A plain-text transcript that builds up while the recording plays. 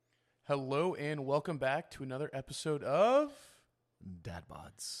Hello and welcome back to another episode of Dad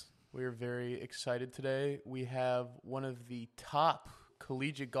Bods. We are very excited today. We have one of the top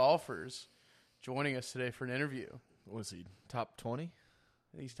collegiate golfers joining us today for an interview. What is he, top 20?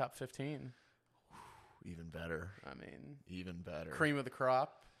 He's top 15. Even better. I mean, even better. Cream of the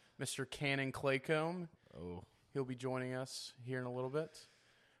crop, Mr. Canon Claycomb. Oh, He'll be joining us here in a little bit.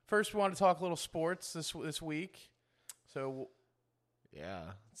 First, we want to talk a little sports this week. So, yeah,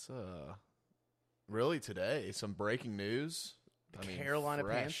 it's really today some breaking news. Carolina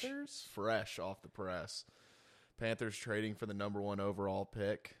Panthers? Fresh off the press. Panthers trading for the number 1 overall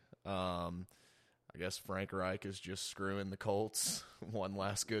pick. I guess Frank Reich is just screwing the Colts one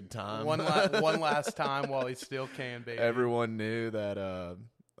last good time. One last time while he still can, baby. Everyone knew that.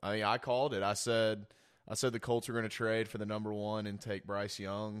 I called it. I said the Colts are going to trade for the number 1 and take Bryce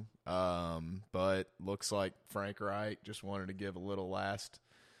Young. But looks like Frank Reich just wanted to give a little last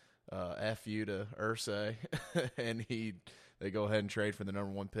F you to Irsay, and they go ahead and trade for the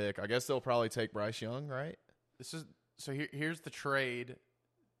number 1 pick. I guess they'll probably take Bryce Young, right? Here's the trade.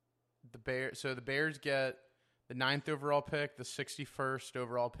 The Bears get the 9th overall pick, the 61st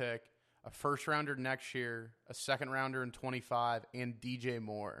overall pick, a first rounder next year, a second rounder in 25, and DJ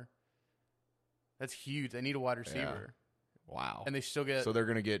Moore. That's huge. They need a wide receiver. Yeah. Wow. And they still get. So they're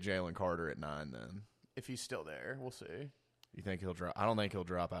going to get Jalen Carter at 9 then. If he's still there, we'll see. You think he'll drop? I don't think he'll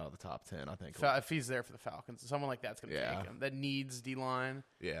drop out of the top 10. I think if he's there for the Falcons, someone like that's going to take him. That needs D-line.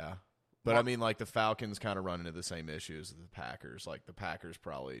 Yeah. But, I mean, like, the Falcons kind of run into the same issues as the Packers. Like, the Packers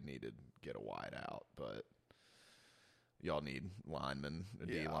probably need to get a wide out, but y'all need linemen,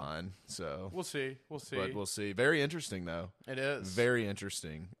 D-line. So we'll see. But we'll see. Very interesting, though. It is. Very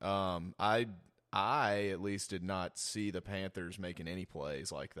interesting. I at least did not see the Panthers making any plays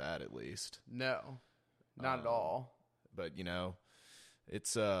like that, at least. No, not at all. But,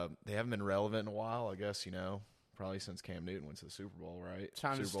 it's they haven't been relevant in a while, I guess, probably since Cam Newton went to the Super Bowl, right?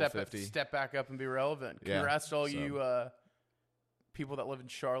 Time Super to step back up and be relevant. Congrats to all you people that live in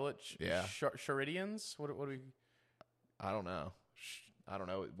Charlotte. Yeah. Charidians? What do we... I don't know.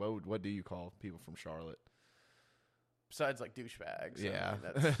 What do you call people from Charlotte? Besides, like, douchebags. Yeah.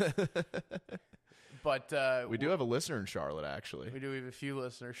 But we do have a listener in Charlotte, actually. We do. We have a few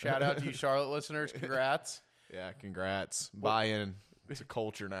listeners. Shout out to you Charlotte listeners. Congrats. Yeah, congrats. Buy in. It's a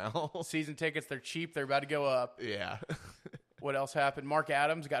culture now. Season tickets, they're cheap. They're about to go up. Yeah. What else happened? Mark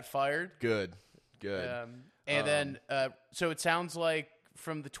Adams got fired. Good. And then, so it sounds like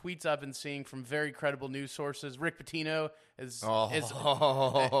from the tweets I've been seeing from very credible news sources, Rick Pitino is he's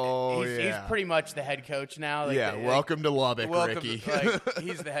pretty much the head coach now. Welcome to Lubbock, Ricky.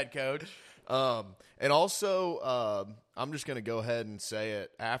 He's the head coach. And also, I'm just going to go ahead and say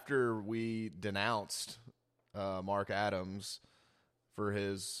it. After we denounced Mark Adams for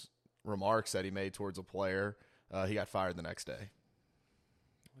his remarks that he made towards a player, he got fired the next day.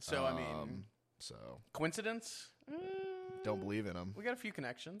 So, coincidence? Don't believe in him. We got a few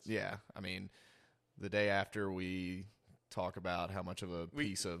connections. Yeah. I mean, the day after we talk about how much of a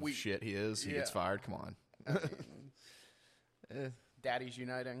piece of shit he is, he gets fired. Come on. Daddy's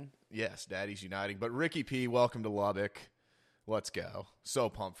uniting. Yes, Daddy's uniting. But Ricky P, welcome to Lubbock. Let's go. So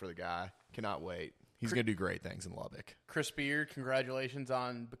pumped for the guy. Cannot wait. He's going to do great things in Lubbock. Chris Beard, congratulations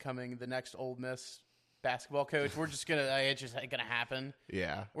on becoming the next Ole Miss basketball coach. We're just gonna it's just gonna happen.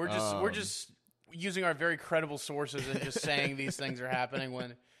 Yeah. We're just using our very credible sources and just saying these things are happening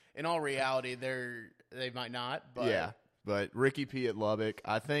when in all reality they might not. But yeah. But Ricky P at Lubbock,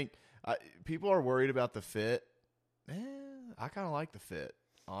 I think people are worried about the fit. I kind of like the fit,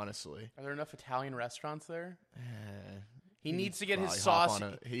 honestly. Are there enough Italian restaurants there? He needs to get his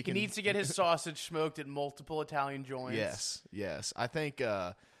sausage. He needs to get his sausage smoked at multiple Italian joints. Yes. I think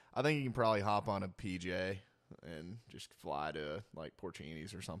he can probably hop on a PJ and just fly to like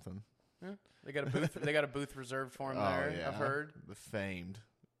Porcini's or something. Yeah. They got a booth. They got a booth reserved for him there. Yeah. I've heard the famed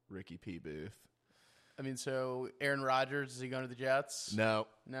Ricky P booth. I mean, so Aaron Rodgers, is he going to the Jets? No,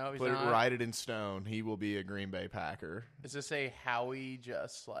 he's not. Put it write it in stone. He will be a Green Bay Packer. Is this a Howie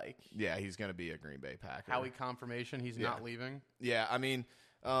just like... Yeah, he's going to be a Green Bay Packer. Howie confirmation he's not leaving? Yeah, I mean,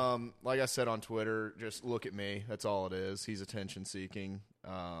 like I said on Twitter, just look at me. That's all it is. He's attention-seeking,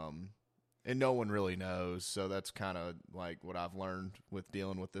 and no one really knows. So that's kind of like what I've learned with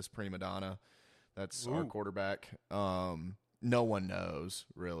dealing with this prima donna. That's our quarterback. No one knows,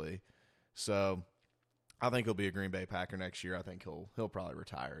 really. So... I think he'll be a Green Bay Packer next year. I think he'll probably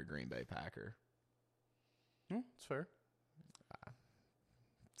retire a Green Bay Packer. That's fair.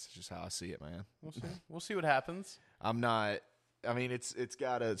 It's just how I see it, man. We'll see. We'll see what happens. I'm not. I mean,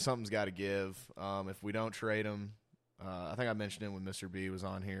 something's got to give. If we don't trade him, I think I mentioned it when Mr. B was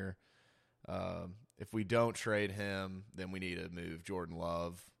on here. If we don't trade him, then we need to move Jordan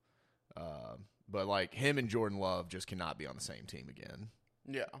Love. But like him and Jordan Love just cannot be on the same team again.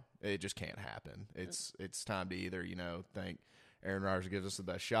 Yeah, it just can't happen. It's time to either think Aaron Rodgers gives us the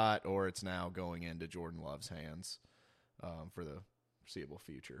best shot, or it's now going into Jordan Love's hands for the foreseeable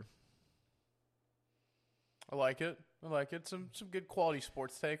future. I like it. Some good quality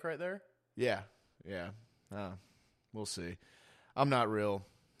sports take right there. Yeah. We'll see. I'm not real.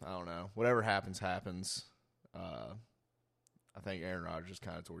 I don't know. Whatever happens. I think Aaron Rodgers is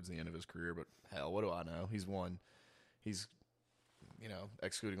kind of towards the end of his career, but hell, what do I know? He's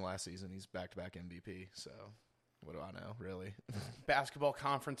excluding last season, he's back-to-back MVP. So what do I know, really? Basketball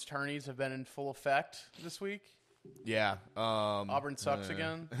conference tourneys have been in full effect this week. Yeah. Auburn sucks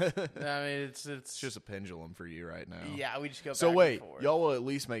again. I mean, it's just a pendulum for you right now. Yeah, we just go back So wait, and forth. y'all will at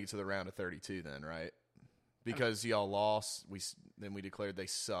least make it to the round of 32 then, right? Because y'all lost, then we declared they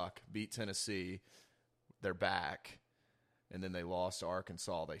suck, beat Tennessee, they're back, and then they lost to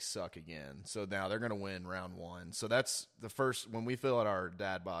Arkansas, they suck again. So now they're going to win round one. So that's the first, when we fill out our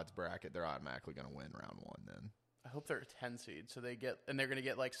Dad Bods bracket, they're automatically going to win round one then. I hope they're a 10 seed, so they're going to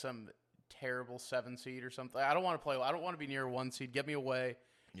get like some terrible 7 seed or something. I don't want to be near a 1 seed. Get me away.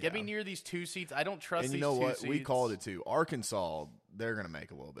 Yeah. Get me near these 2 seeds. I don't trust and these you know 2 what? seeds. We called it too. Arkansas, they're going to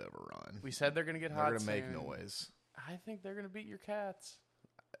make a little bit of a run. We said they're going to get hot. They're going to make soon. noise. I think they're going to beat your Cats.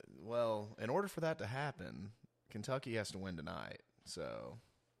 Well, in order for that to happen, Kentucky has to win tonight. So,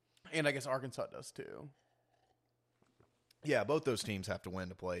 and I guess Arkansas does too. Yeah, both those teams have to win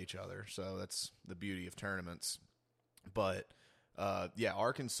to play each other. So that's the beauty of tournaments. But yeah,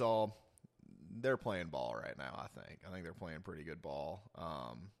 Arkansas, they're playing ball right now. I think they're playing pretty good ball.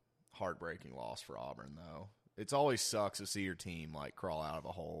 Heartbreaking loss for Auburn though. It's always sucks to see your team like crawl out of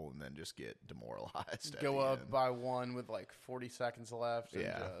a hole and then just get demoralized. Go up by 1 with like 40 seconds left. And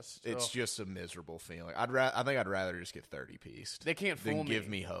it's just a miserable feeling. I think I'd rather just get 30-pieced. They can't fool me. Give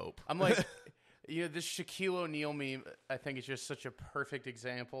me hope. I'm like, this Shaquille O'Neal meme, I think is just such a perfect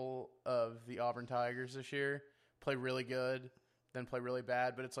example of the Auburn Tigers this year. Play really good, then play really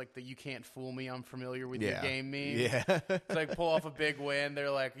bad, but it's like the "you can't fool me, I'm familiar with your game" meme. Yeah, it's like pull off a big win.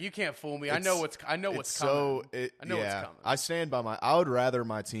 They're like, "You can't fool me. I know what's coming. What's coming." I stand by I would rather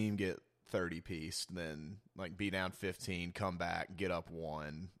my team get 30-pieced than like be down 15, come back, get up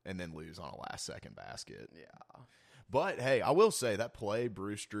 1, and then lose on a last-second basket. Yeah. But hey, I will say that play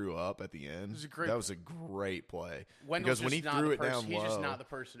Bruce drew up at the end. That was a great play. Because when he threw it down low, he's just not the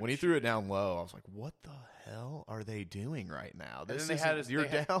person. When he threw it down low, I was like, "What the hell are they doing right now?" You're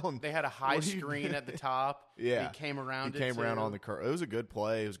down. They had a high screen at the top. Yeah, he came around. He came around on the curve. It was a good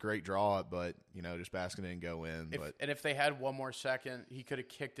play. It was a great draw, but just basket didn't go in. And if they had one more second, he could have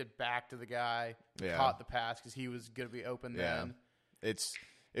kicked it back to the guy, caught the pass because he was going to be open then. It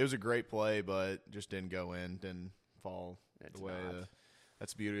was a great play, but just didn't go in. Didn't fall the way.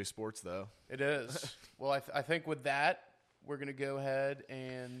 That's the beauty of sports, though. It is. Well, I think with that, we're going to go ahead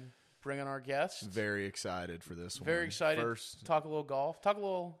and bring on our guests. Very excited for this one. Very excited. First, talk a little golf. Talk a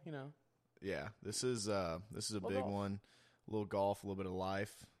little, Yeah, this is a big one. A little golf, a little bit of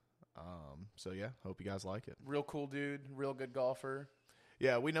life. So yeah, hope you guys like it. Real cool dude. Real good golfer.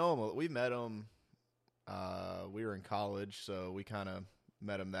 Yeah, we know him. We met him. We were in college, so we kind of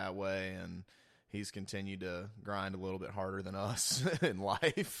met him that way, and he's continued to grind a little bit harder than us in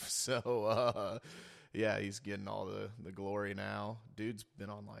life. So, yeah, he's getting all the glory now. Dude's been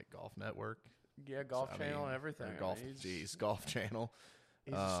on, like, Golf Network. Yeah, Golf Channel and everything. Golf Channel.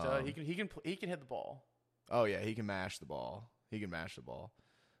 He's a stud. He can hit the ball. Oh, yeah, he can mash the ball.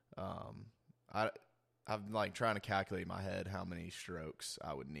 I'm, like, trying to calculate in my head how many strokes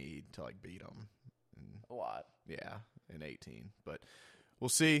I would need to, like, beat him. A lot. Yeah, in 18. But we'll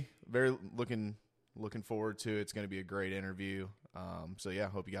see. Very looking forward to it. It's going to be a great interview. So, yeah,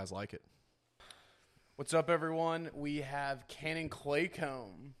 hope you guys like it. What's up, everyone? We have Canon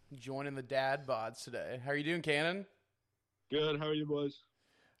Claycomb joining the Dad Bods today. How are you doing, Canon? Good. How are you, boys?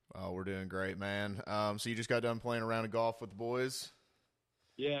 Oh, we're doing great, man. So you just got done playing a round of golf with the boys?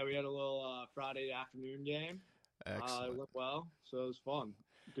 Yeah, we had a little Friday afternoon game. Excellent. It went well, so it was fun.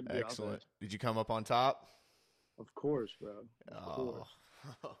 Good to be Excellent. out there. Did you come up on top? Of course, bro. Of course.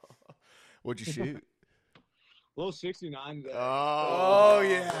 What'd you shoot? Little 69 today. Oh,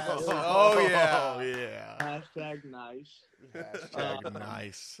 yeah. Oh, yeah. Hashtag nice. Hashtag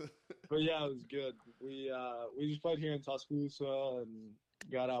nice. But, yeah, it was good. We just played here in Tuscaloosa and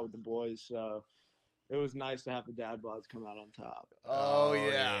got out with the boys, so it was nice to have the Dad Bods come out on top. Oh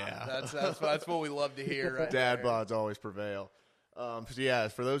yeah. That's what we love to hear. Right Dad Bods always prevail. So yeah,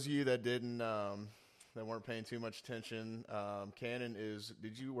 for those of you that didn't that weren't paying too much attention, Canon is.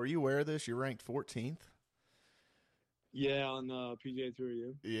 Were you aware of this? You're ranked 14th. Yeah, on PGA Tour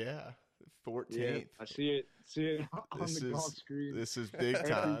U. Yeah, 14th. Yeah, I see it on the golf screen. This is big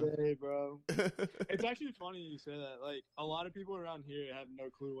time. Every day, bro. It's actually funny you say that. Like, a lot of people around here have no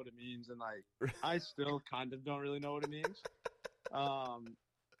clue what it means, and like, I still kind of don't really know what it means.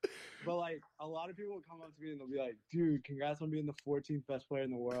 But like, a lot of people will come up to me and they'll be like, "Dude, congrats on being the 14th best player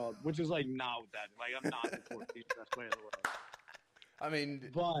in the world," which is like not what that. Like, I'm not the 14th best player in the world. I mean,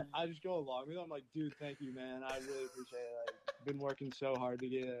 but I just go along with it. I'm like, dude, thank you, man. I really appreciate it. Like, been working so hard to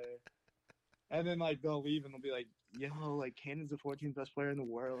get there. And then like they'll leave and they'll be like, "Yo, like Cannon's the 14th best player in the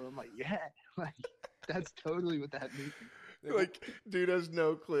world." I'm like, "Yeah, like that's totally what that means." Like, dude has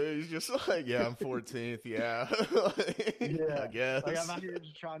no clue. He's just like, "Yeah, I'm 14th. Yeah, Yeah, I guess." Like, I'm out here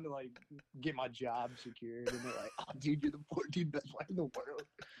just trying to like get my job secured, and they're like, "Oh, dude, you're the 14th best player in the world."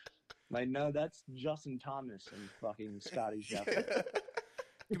 Like, no, that's Justin Thomas and fucking Scotty Scheffler.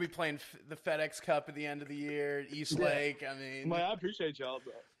 You'll be playing the FedEx Cup at the end of the year at East Lake. I mean, I'm like, I appreciate y'all,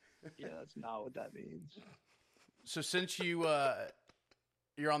 but yeah, that's not what that means. So since you're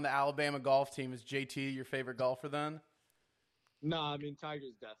on the Alabama golf team, is JT your favorite golfer then? No, I mean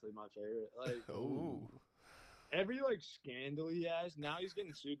Tiger's definitely my favorite. Like, Ooh. every like scandal he has, now he's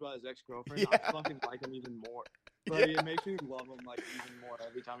getting sued by his ex-girlfriend. Yeah. I fucking like him even more. Like, it makes me love him like even more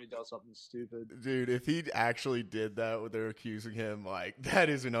every time he does something stupid. Dude, if he actually did that, what they're accusing him, like, that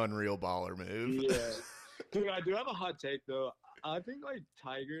is an unreal baller move. Yeah. Dude, I do have a hot take though. I think like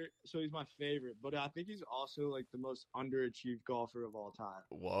Tiger, so he's my favorite, but I think he's also like the most underachieved golfer of all time.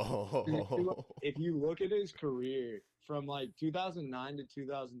 Whoa. If you look at his career from like 2009 to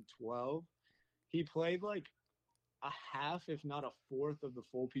 2012, he played like a half, if not a fourth, of the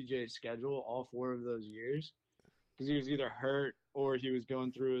full PGA schedule all 4 of those years. Because he was either hurt or he was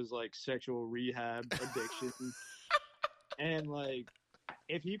going through his like sexual rehab addiction. And like,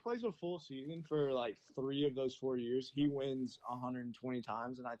 if he plays a full season for like 3 of those 4 years, he wins 120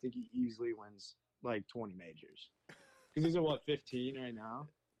 times, and I think he easily wins like 20 majors. Because he's at what, 15 right now?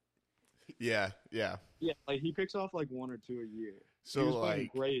 Yeah. Yeah, like he picks off like 1 or 2 a year. So he was playing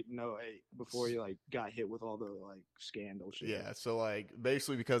like, great in 08 before he like got hit with all the like scandal shit. yeah. So like,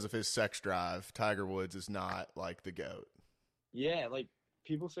 basically because of his sex drive, Tiger Woods is not like the GOAT. Yeah, like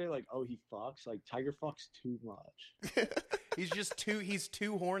people say like, oh, he fucks. Like Tiger fucks too much. He's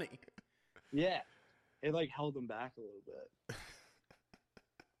too horny. Yeah, it like held him back a little bit.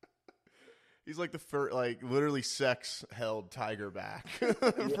 He's like the first, like literally sex held Tiger back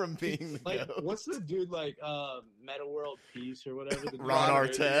from being the like, GOAT. what's the dude like Meta World Peace or whatever? The Ron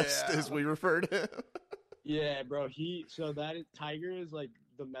dude- Artest, yeah. as we refer to him. Yeah, bro. Tiger is like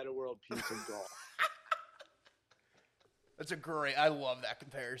the Meta World Peace of golf. I love that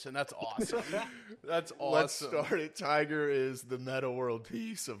comparison. That's awesome. That's awesome. Let's start it. Tiger is the meta world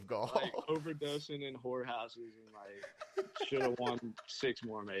peace of golf. Like overdosing in whorehouses and like should have won 6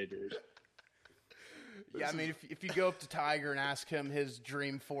 more majors. Yeah, I mean, if you go up to Tiger and ask him his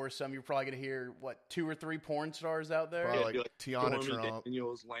dream foursome, you're probably going to hear, what, 2 or 3 porn stars out there? Probably Yeah, like Tiana Stormy Trump.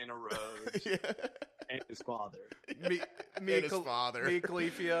 Daniels, Lana Rhodes, Yeah. and his father. And his father. Mia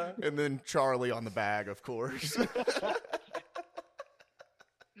Khalifa. And then Charlie on the bag, of course.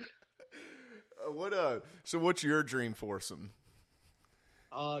 So what's your dream foursome?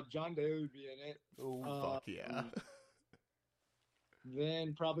 John Daly would be in it. Oh, fuck yeah.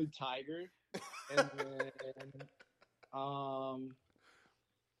 Then probably Tiger. And then,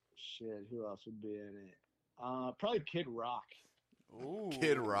 shit, who else would be in it? Probably Kid Rock. Ooh.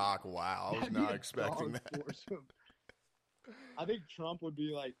 Kid Rock, wow. I was That'd be not a expecting dog that. foursome. I think Trump would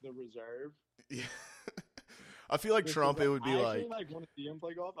be like the reserve. Yeah. I feel like Trump, it would be I like... actually like want to see him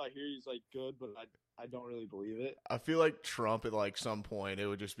play golf. I hear he's like good, but I don't really believe it. I feel like Trump at like some point, it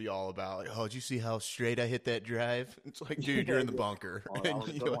would just be all about like, oh, did you see how straight I hit that drive? It's like, dude, you're in the bunker. Oh, that was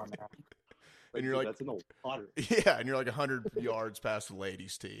a And good you're one, like, man. and you're dude, like- that's in the water. yeah, and you're like 100 yards past the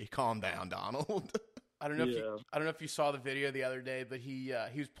ladies' tee. Calm down, Donald. I don't know if you saw the video the other day, but he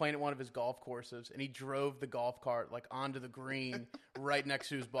was playing at one of his golf courses, and he drove the golf cart like onto the green right next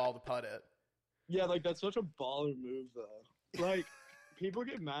to his ball to putt it. Yeah, like that's such a baller move though. Like people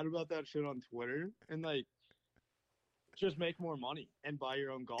get mad about that shit on Twitter and like just make more money and buy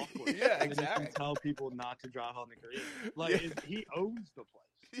your own golf course. Yeah, and then exactly. you can tell people not to drive on the green. Like Yeah. he owns the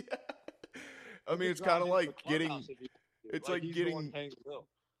place. Yeah. I mean, He it's drive kind of into like the getting... clubhouse if he- It's like he's the one getting... paying the bill.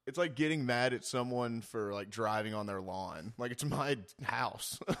 It's like getting mad at someone for like driving on their lawn. Like it's my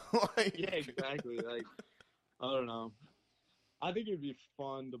house. Like, Yeah, exactly. Like I don't know. I think it'd be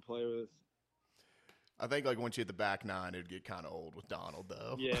fun to play with. I think like once you hit the back nine, it'd get kind of old with Donald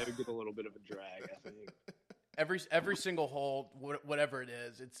though. Yeah, it would get a little bit of a drag, I think. Every single hole, whatever it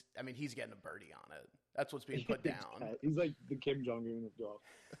is, he's getting a birdie on it. That's what's being put down. He's like the Kim Jong-un of golf.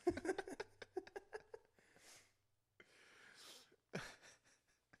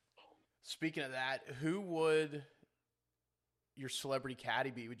 Speaking of that, who would your celebrity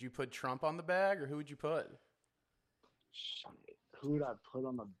caddy be? Would you put Trump on the bag, or who would you put? Who would I put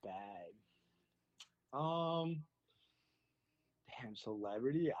on the bag? Damn,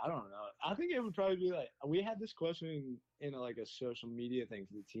 celebrity? I don't know. I think it would probably be like, we had this question in like a social media thing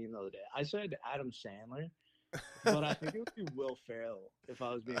for the team the other day. I said Adam Sandler, but I think it would be Will Ferrell if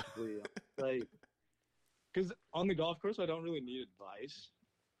I was being completely honest. Like, because on the golf course, I don't really need advice.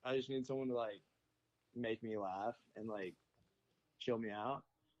 I just need someone to like make me laugh and like chill me out.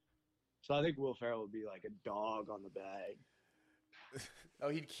 So I think Will Ferrell would be like a dog on the bag. Oh,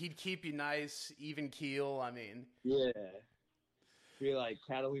 he'd keep you nice, even keel. Yeah, be like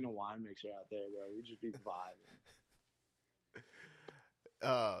Catalina wine mixer out there, bro. We'd just be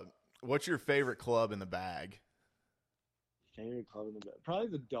vibing. What's your favorite club in the bag? Favorite club in the bag? Probably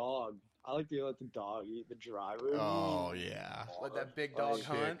the dog. I like to let the dog eat the driver. Oh yeah, let that big dog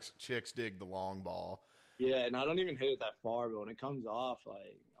hunt. Chicks dig the long ball. Yeah, and I don't even hit it that far, but when it comes off,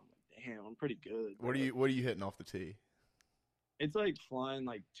 like I'm like, damn, I'm pretty good. What are you hitting off the tee? It's like flying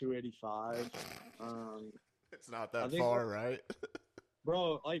like 285. It's not that far, right?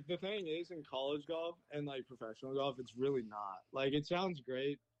 Bro, like the thing is in college golf and like professional golf, it's really not. Like it sounds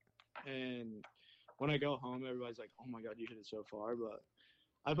great, and when I go home, everybody's like, "Oh my god, you hit it so far!" But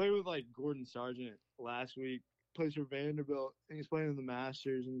I played with like Gordon Sargent last week. Plays for Vanderbilt, and he's playing in the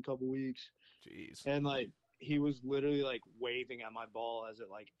Masters in a couple weeks. Jeez. And like he was literally like waving at my ball as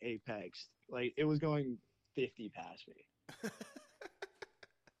it like apexed. Like it was going 50 past me.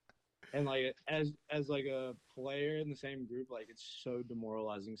 And like as like a player in the same group, like it's so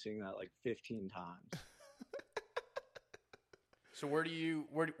demoralizing seeing that like 15 times. So where do you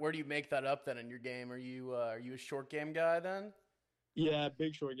make that up then in your game? Are you a short game guy then? Yeah,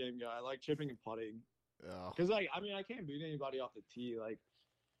 big short game guy. I like chipping and putting. Oh. Because like I can't beat anybody off the tee. Like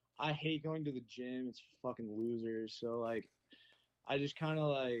I hate going to the gym. It's fucking losers. So like I just kind of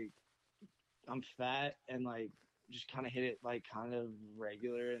like I'm fat and like just kind of hit it like kind of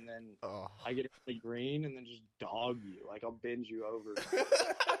regular, and then I get it to the green and then just dog you. Like I'll bend you over.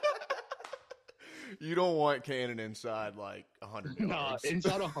 You don't want Canon inside like 100 yards. No,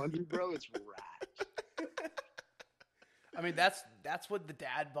 inside 100, bro, it's wrapped. That's what the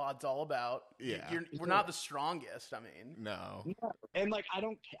dad bod's all about. Yeah, we're not the strongest. No. And like I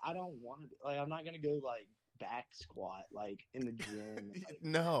don't want to. Like I'm not gonna go like back squat like in the gym. Like,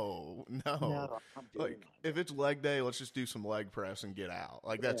 no. Like if it's leg day, let's just do some leg press and get out.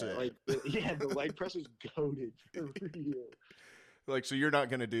 Like that's it. Like the leg press is goated for real. Like so, you're not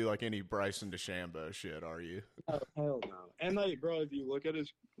gonna do like any Bryson DeChambeau shit, are you? Oh hell no. And like, bro, if you look at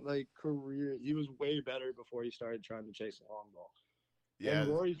his like career, he was way better before he started trying to chase the long ball. Yeah,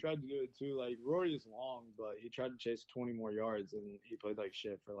 and Rory tried to do it too. Like Rory is long, but he tried to chase 20 more yards, and he played like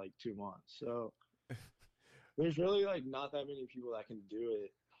shit for like 2 months. So there's really like not that many people that can do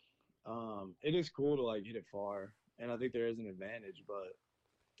it. It is cool to like hit it far, and I think there is an advantage. But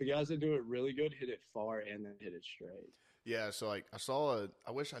the guys that do it really good hit it far and then hit it straight. Yeah, so like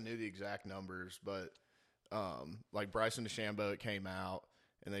I wish I knew the exact numbers, but like Bryson DeChambeau, it came out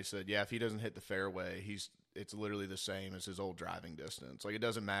and they said, yeah, if he doesn't hit the fairway, it's literally the same as his old driving distance. Like it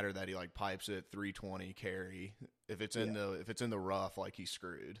doesn't matter that he like pipes it 320 carry. If it's in the rough, like he's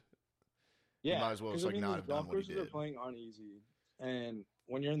screwed. Yeah, you might as well just like not have done what he did. Golf courses they're playing aren't easy, and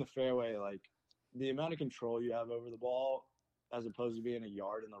when you're in the fairway, like the amount of control you have over the ball, as opposed to being a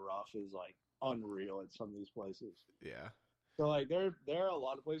yard in the rough, is like unreal at some of these places. Yeah. So like there are a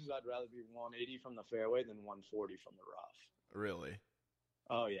lot of places I'd rather be 180 from the fairway than 140 from the rough. Really?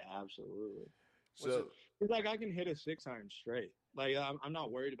 Oh yeah, absolutely. So it's like I can hit a 6-iron straight. Like I'm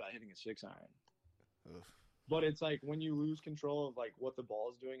not worried about hitting a 6-iron. But it's like when you lose control of like what the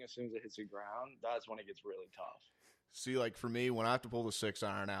ball is doing as soon as it hits the ground, that's when it gets really tough. See, like for me, when I have to pull the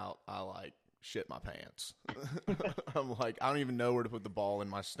 6-iron out, I like shit my pants. I'm like, I don't even know where to put the ball in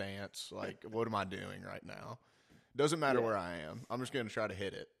my stance. Like, what am I doing right now? Doesn't matter where I am. I'm just going to try to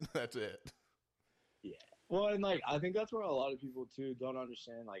hit it. That's it. Yeah. Well, and like I think that's where a lot of people too don't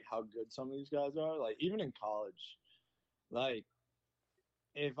understand like how good some of these guys are. Like even in college, like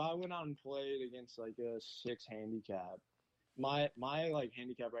if I went out and played against like a 6 handicap, my like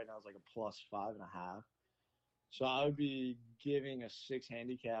handicap right now is like a +5.5. So I would be giving a 6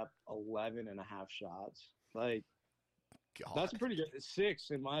 handicap 11.5 shots. Like, God. That's a pretty good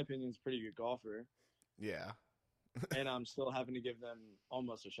 6, in my opinion, is a pretty good golfer. Yeah. and I'm still having to give them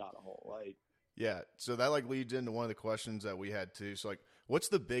almost a shot a hole. Like, Yeah. So that like leads into one of the questions that we had too. So like, what's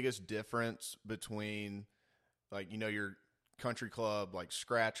the biggest difference between like, your country club, like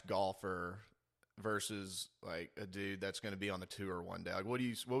scratch golfer versus like a dude that's going to be on the tour one day? Like, what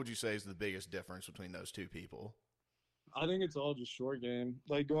would you say is the biggest difference between those two people? I think it's all just short game.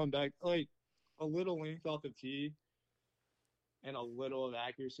 Like going back, like a little length off the tee and a little of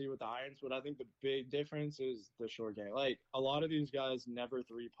accuracy with the irons. But I think the big difference is the short game. Like a lot of these guys never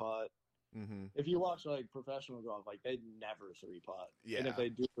three putt. Mm-hmm. If you watch like professional golf, like they never three putt. Yeah. And if they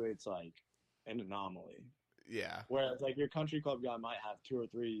do, it's like an anomaly. Yeah. Whereas like your country club guy might have two or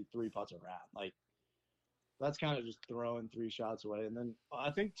three putts around. Like that's kind of just throwing three shots away. And then I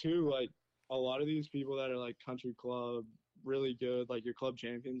think too, like a lot of these people that are like country club really good, like your club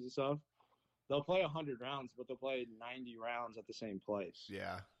champions and stuff, they'll play 100 rounds, but they'll play 90 rounds at the same place.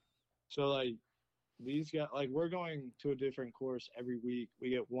 Yeah. So like these guys, like we're going to a different course every week. We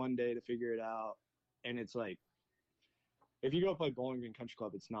get one day to figure it out, and it's like if you go play bowling green country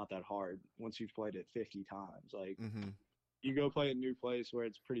club, it's not that hard once you've played it 50 times. Like Mm-hmm. you go play a new place where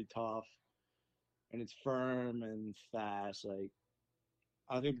it's pretty tough and it's firm and fast. Like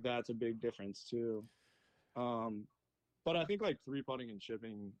I think that's a big difference too. But I think like three putting and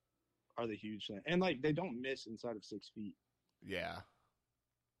chipping are the huge thing, and like they don't miss inside of 6 feet. Yeah.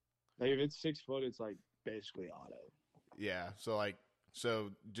 Like if it's 6 foot, it's like basically auto. Yeah.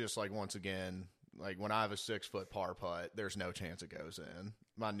 So just like once again, like when I have a 6 foot par putt, there's no chance it goes in.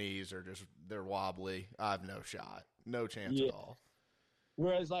 My knees are they're wobbly. I have no shot, no chance at all.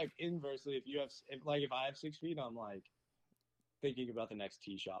 Whereas like inversely, if I have 6 feet, I'm like thinking about the next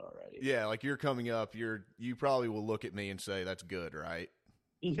tee shot already. Yeah, like you're coming up, you probably will look at me and say that's good, right?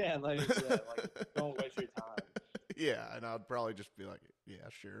 Yeah, like don't waste your time. Yeah, and I'd probably just be like, yeah,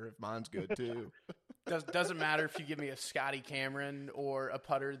 sure, if mine's good too. Doesn't matter if you give me a Scotty Cameron or a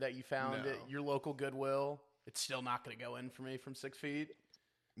putter that you found at your local Goodwill. It's still not going to go in for me from 6 feet.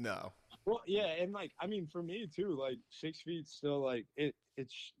 No. Well, yeah, and like I mean, for me too, like 6 feet still like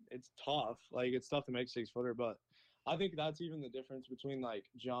it's tough. Like it's tough to make 6 footer, but I think that's even the difference between like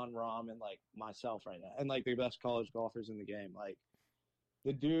John Rahm and like myself right now, and like the best college golfers in the game. Like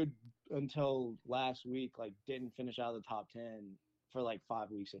the dude until last week like didn't finish out of the top 10 for like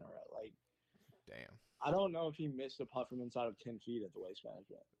 5 weeks in a row. Like, Damn. I don't know if he missed a putt from inside of 10 feet at the Waste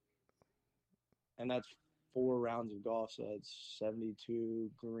Management, and that's 4 rounds of golf, so it's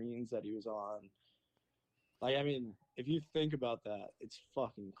 72 greens that he was on. Like, I mean, if you think about that, it's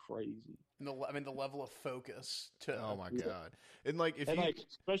fucking crazy. And the level of focus to. Oh my god! And like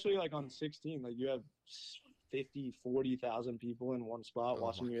especially like on 16, like you have 40,000 people in one spot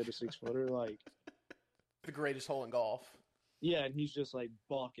watching you hit a 6 footer, like the greatest hole in golf. Yeah, and he's just like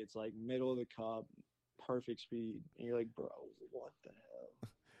buckets, like middle of the cup, perfect speed, and you're like, bro, what the hell?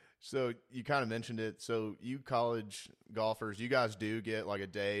 So you kind of mentioned it. So you college golfers, you guys do get like a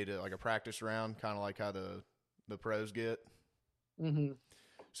day to like a practice round, kind of like how the pros get. Mm-hmm.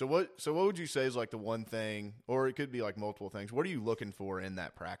 So what would you say is like the one thing, or it could be like multiple things? What are you looking for in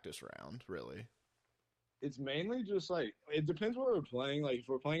that practice round, really? It's mainly just like it depends where we're playing. Like if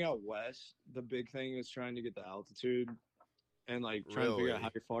we're playing out west, the big thing is trying to get the altitude and like trying to figure out how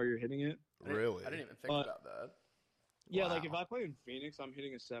far you're hitting it. Really? I didn't even think about that. Yeah, like if I play in Phoenix, I'm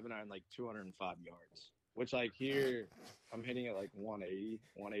hitting a 7-iron like 205 yards, which like here I'm hitting it like 180,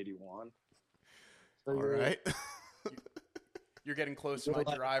 181. So all right. You're getting close to my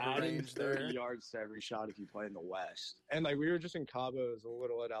driver range 30 there. yards to every shot if you play in the west. And like we were just in Cabo, it was a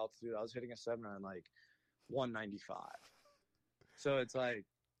little at altitude. I was hitting a 7-iron like 195. So it's like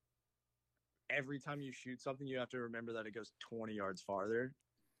every time you shoot something, you have to remember that it goes 20 yards farther.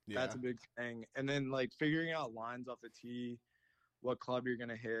 Yeah. That's a big thing. And then like figuring out lines off the tee, what club you're going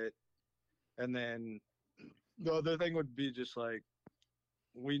to hit. And then the other thing would be just like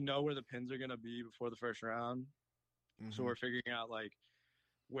we know where the pins are going to be before the first round. Mm-hmm. So we're figuring out like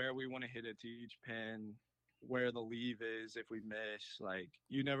where we want to hit it to each pin, where the leave is if we miss. Like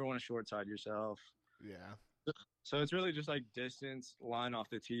you never want to short side yourself. Yeah. So it's really just like distance, line off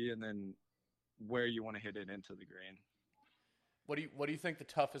the tee, and then where you want to hit it into the green. What do you think the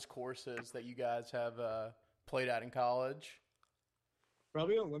toughest course is that you guys have played at in college?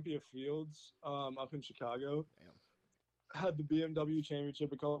 Probably Olympia Fields up in Chicago. Damn. Had the BMW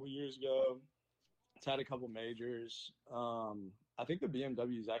Championship a couple of years ago. It's had a couple majors. I think the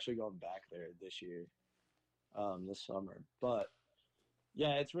BMW is actually going back there this year, this summer. But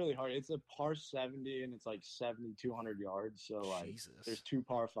yeah, it's really hard. It's a par 70 and it's like 7,200 yards. So like, there's 2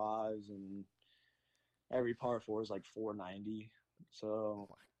 par 5s and every par 4 is like 490. So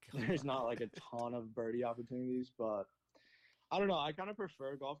there's not like a ton of birdie opportunities, but I don't know. I kind of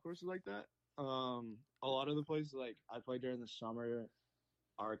prefer golf courses like that. A lot of the places like I play during the summer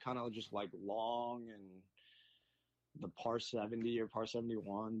are kind of just like long and the par 70 or par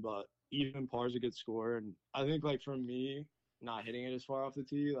 71, but even par is a good score. And I think like for me, not hitting it as far off the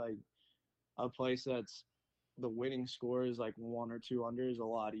tee, like a place that's the winning score is like 1 or 2 under is a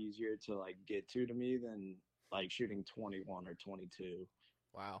lot easier to like get to me than like shooting 21 or 22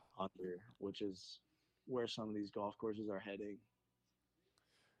 Wow. under, which is where some of these golf courses are heading.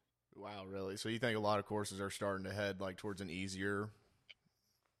 Wow, really? So you think a lot of courses are starting to head like towards an easier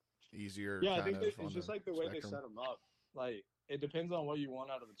Yeah, I kind think of it's just like the way they set them up. Like it depends on what you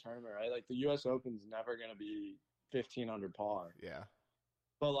want out of the tournament, right? Like the U.S. Open's never gonna be 15 under par. Yeah.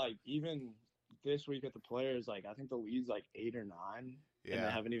 But like even this week at the Players, like I think the lead's like 8 or 9, and Yeah.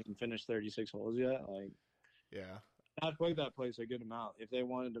 they haven't even finished 36 holes yet. Like, Yeah. I've played that place a good amount. If they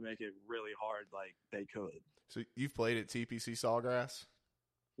wanted to make it really hard, like they could. So you've played at TPC Sawgrass?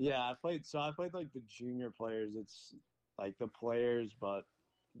 Yeah, I played like the junior Players. It's like the Players, but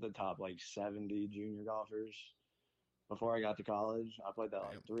the top like 70 junior golfers. Before I got to college, I played that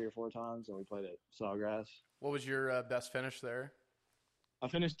like 3 or 4 times, and we played at Sawgrass. What was your best finish there? I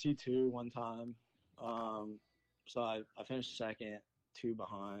finished T2 one time. So I finished second, 2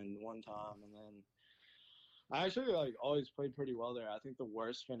 behind one time, and then I actually like always played pretty well there. I think the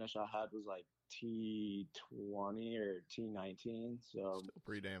worst finish I had was like T20 or T19. So Still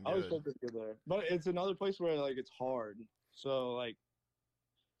pretty damn I always good. played pretty good there. But it's another place where like it's hard. So like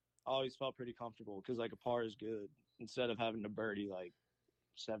I always felt pretty comfortable because like a par is good instead of having to birdie like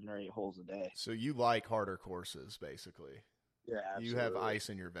 7 or 8 holes a day. So you like harder courses, basically. Yeah, absolutely. You have ice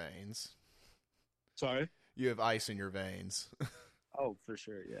in your veins. Sorry? You have ice in your veins. Oh, for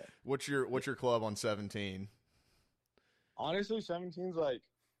sure, yeah. What's your club on 17? Honestly, 17's like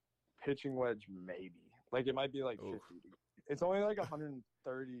pitching wedge maybe. Like it might be like 50. It's only like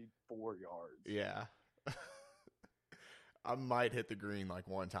 134 yards. Yeah. I might hit the green like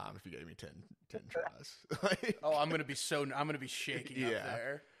one time if you gave me 10 tries. Oh, I'm gonna be shaking up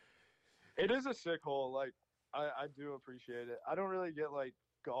there. It is a sick hole. Like I do appreciate it. I don't really get like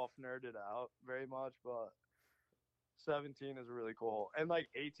golf nerded out very much, but 17 is a really cool hole. And like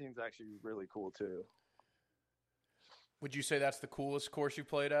 18 is actually really cool too. Would you say that's the coolest course you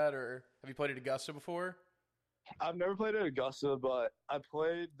played at, or have you played at Augusta before? I've never played at Augusta, but I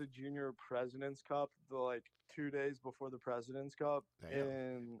played the Junior President's Cup the like 2 days before the President's Cup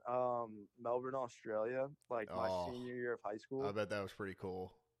in Melbourne, Australia, like my senior year of high school. I bet that was pretty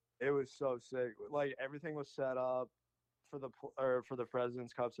cool. It was so sick. Like everything was set up for the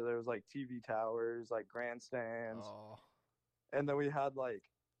President's Cup, so there was like TV towers, like grandstands, and then we had like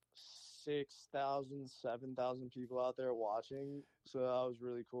 6,000, 7,000 people out there watching. So that was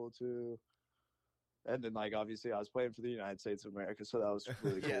really cool too. And then, like, obviously, I was playing for the United States of America, so that was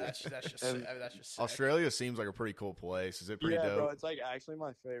really cool. Yeah, that's just sick. Sick. Australia seems like a pretty cool place. Is it pretty dope? Yeah, bro, it's like actually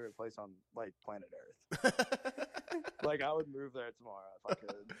my favorite place on like planet Earth. Like, I would move there tomorrow if I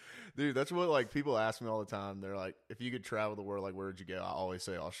could. Dude, that's what like people ask me all the time. They're like, if you could travel the world, like, where'd you go? I always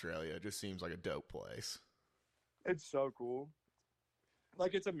say Australia. It just seems like a dope place. It's so cool.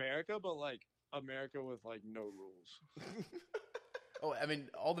 Like, it's America, but like America with like no rules. Oh, I mean,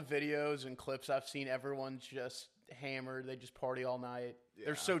 all the videos and clips I've seen, everyone's just hammered. They just party all night. Yeah.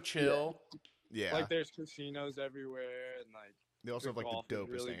 They're so chill. Yeah. Like, there's casinos everywhere, and like they also have like the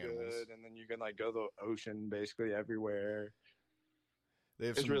dopest really animals. Good, and then you can like go to the ocean basically everywhere.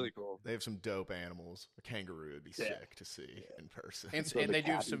 It's really cool. They have some dope animals. A kangaroo would be sick to see in person. And they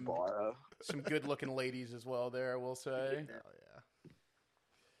do have some good looking ladies as well there, I will say. Oh, yeah.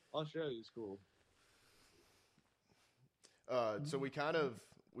 Australia's cool. So we kind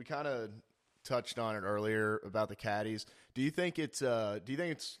of touched on it earlier about the caddies. Do you think it's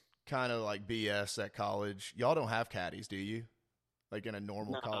kind of like BS at college? Y'all don't have caddies, do you? Like in a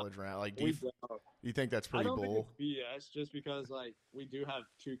normal college round? Like do you think that's pretty bull? I don't think it's BS just because like we do have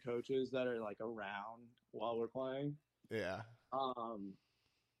 2 coaches that are like around while we're playing. Yeah.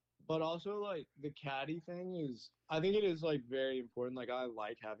 But also like the caddy thing is I think it is like very important. Like I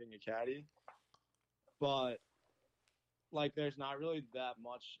like having a caddy. But like, there's not really that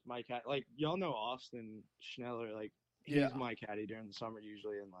much my cat. Like, y'all know Austin Schneller. Like, he's my caddy during the summer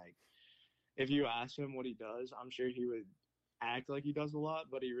usually. And, like, if you ask him what he does, I'm sure he would act like he does a lot.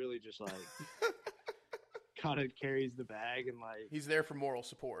 But he really just, like, kind of carries the bag. And, like... He's there for moral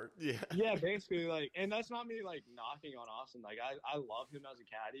support. Yeah. Yeah, basically, like... And that's not me, like, knocking on Austin. Like, I love him as a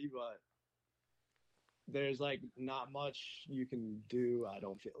caddy, but... There's, like, not much you can do, I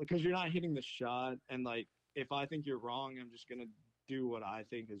don't feel. Because you're not hitting the shot. And, like... If I think you're wrong, I'm just going to do what I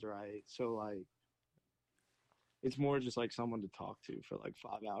think is right. So like, it's more just like someone to talk to for like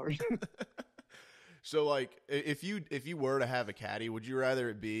 5 hours. So like, if you were to have a caddy, would you rather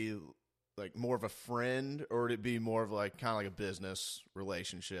it be like more of a friend, or would it be more of like kind of like a business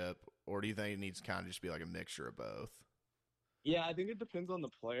relationship, or do you think it needs to kind of just be like a mixture of both? Yeah, I think it depends on the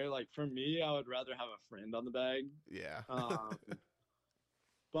player. Like for me, I would rather have a friend on the bag. Yeah.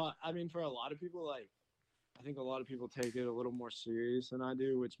 But I mean, for a lot of people, like I think a lot of people take it a little more serious than I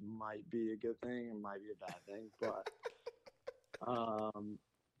do, which might be a good thing and might be a bad thing. But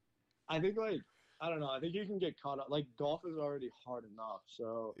I think like I don't know. I think you can get caught up. Like golf is already hard enough,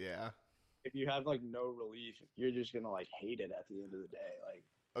 so Yeah. if you have like no relief, you're just gonna like hate it at the end of the day. Like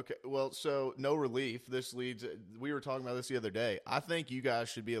Okay, well, so no relief. This leads. We were talking about this the other day. I think you guys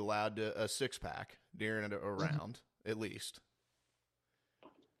should be allowed to a 6-pack during a round, at least.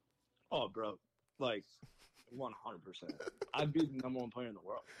 oh, bro, like 100%. I'd be the number one player in the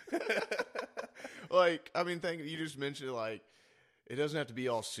world. Like, I mean, you just mentioned like it doesn't have to be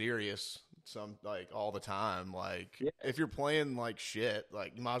all serious. Some like all the time. Like Yeah. if you're playing like shit,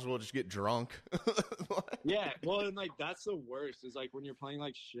 like you might as well just get drunk. Yeah, well, and like that's the worst is like when you're playing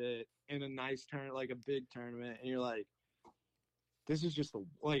like shit in a nice turn, like a big tournament, and you're like, this is just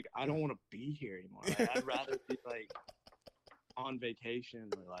like I don't want to be here anymore. Like, I'd rather be like on vacation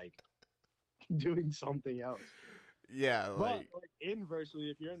or like doing something else. Yeah, But like like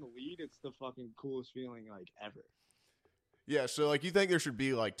inversely, if you're in the lead, it's the fucking coolest feeling like ever. yeah. So like you think there should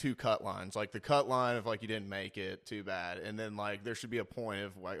be like 2 cut lines, like the cut line of like you didn't make it, too bad, and then like there should be a point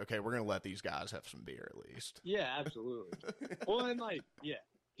of like, okay, we're gonna let these guys have some beer at least. Yeah, absolutely. Well, and like yeah,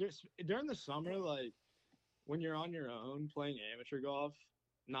 just during the summer, like when you're on your own playing amateur golf,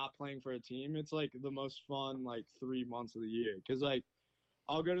 not playing for a team, it's like the most fun like 3 months of the year. Cause like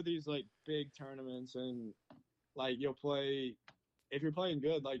I'll go to these like big tournaments and like you'll play if you're playing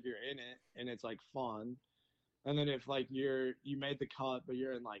good, like you're in it and it's like fun. And then if like you made the cut but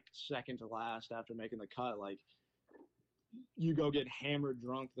you're in like second to last after making the cut, like you go get hammered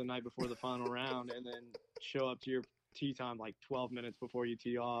drunk the night before the final round and then show up to your tee time like 12 minutes before you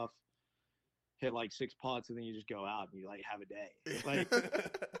tee off, hit like 6 putts, and then you just go out and you like have a day. Like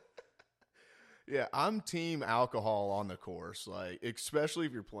Yeah, I'm team alcohol on the course, like especially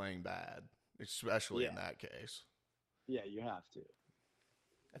if you're playing bad, especially in that case. yeah, you have to.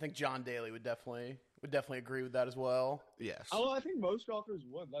 I think John Daly would definitely agree with that as well. Yes. Oh, I think most golfers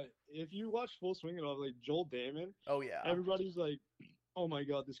would. Like if you watch Full Swing and all, like Joel Damon, Oh yeah. everybody's like, "Oh my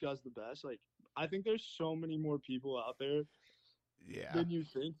god, this guy's the best." Like I think there's so many more people out there Yeah. than you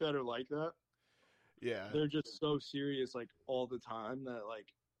think that are like that. Yeah. They're just so serious like all the time that like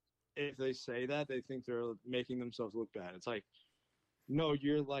if they say that, they think they're making themselves look bad. It's like, no,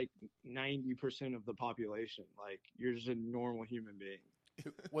 you're like 90% of the population. Like you're just a normal human being.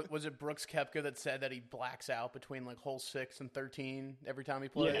 What was it, Brooks Koepka that said that he blacks out between like hole 6 and 13 every time he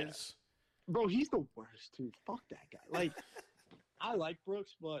plays? Bro, he's the worst, too. Fuck that guy. Like, I like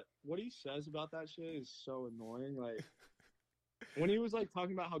Brooks, but what he says about that shit is so annoying. Like, when he was like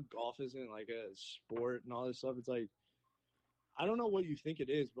talking about how golf isn't like a sport and all this stuff, it's like, I don't know what you think it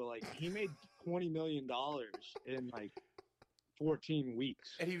is, but like he made $20 million in like 14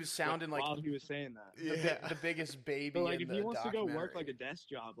 weeks. And he was sounding like while he was saying that. the biggest baby. But like, in if he the wants to go work documentary. like a desk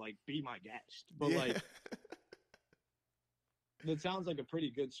job, like be my guest. But like, that sounds like a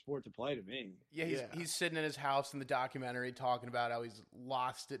pretty good sport to play to me. Yeah, he's sitting in his house in the documentary talking about how he's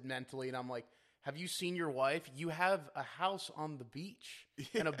lost it mentally, and I'm like, have you seen your wife? You have a house on the beach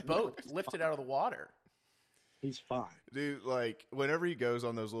and a boat lifted out of the water. He's fine. Dude, like, whenever he goes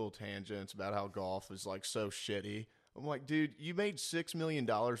on those little tangents about how golf is, like, so shitty, I'm like, dude, you made $6 million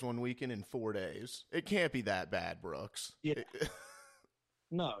one weekend in 4 days. It can't be that bad, Brooks. Yeah.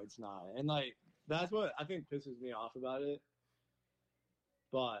 No, it's not. And, like, that's what I think pisses me off about it.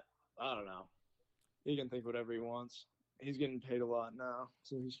 But, I don't know. He can think whatever he wants. He's getting paid a lot now,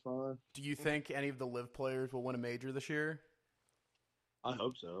 so he's fine. Do you think any of the live players will win a major this year? I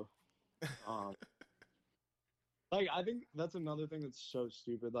hope so. Like, I think that's another thing that's so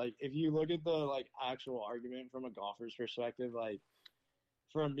stupid. Like, if you look at the, like, actual argument from a golfer's perspective, like,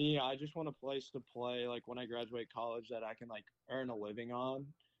 for me, I just want a place to play, like, when I graduate college that I can, like, earn a living on.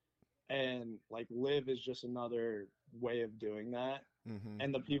 And, like, live is just another way of doing that. Mm-hmm.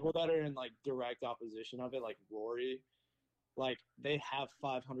 And the people that are in, like, direct opposition of it, like Rory, like, they have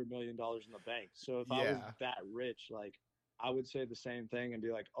 $500 million in the bank. So if I was that rich, like, I would say the same thing and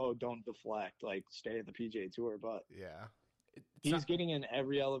be like, oh, don't deflect, like stay at the PGA Tour. But he's getting in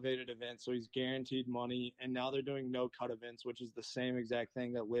every elevated event, so he's guaranteed money. And now they're doing no cut events, which is the same exact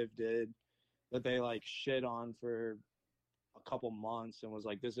thing that Liv did, that they like shit on for a couple months and was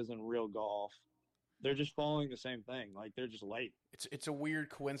like, this isn't real golf. They're just following the same thing. Like, they're just late. It's a weird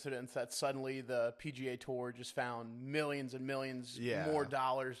coincidence that suddenly the PGA Tour just found millions and millions more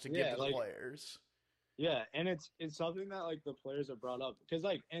dollars to give to the players. Yeah, and it's something that like the players have brought up because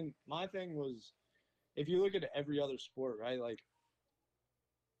like, and my thing was, if you look at every other sport, right, like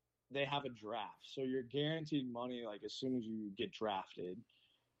they have a draft, so you're guaranteed money like as soon as you get drafted,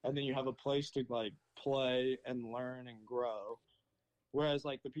 and then you have a place to like play and learn and grow. Whereas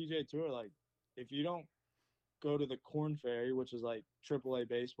like the PGA Tour, like if you don't go to the Corn Ferry, which is like AAA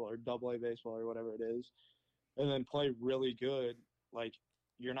baseball or AA baseball or whatever it is, and then play really good, like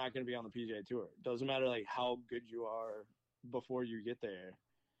you're not going to be on the PGA Tour. It doesn't matter like how good you are before you get there.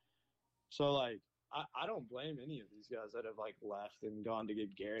 So like I don't blame any of these guys that have like left and gone to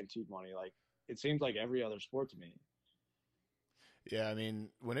get guaranteed money. Like it seems like every other sport to me. Yeah, I mean,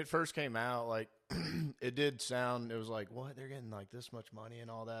 when it first came out, like it did sound, it was like, what, they're getting like this much money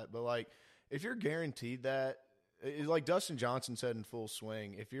and all that. But like, if you're guaranteed that, it's like Dustin Johnson said in Full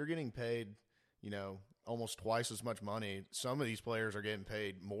Swing, if you're getting paid, you know, almost twice as much money, some of these players are getting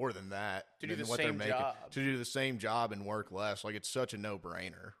paid more than that to do the what same they're making, job. to do the same job and work less. Like it's such a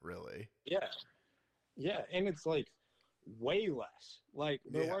no-brainer, really. Yeah, and it's like way less. Like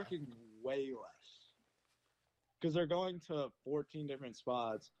they're working way less because they're going to 14 different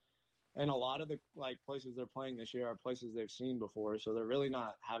spots, and a lot of the like places they're playing this year are places they've seen before, so they're really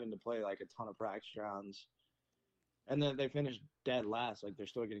not having to play like a ton of practice rounds. And then they finish dead last, like they're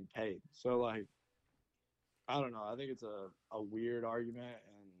still getting paid. So like, I don't know. I think it's a weird argument,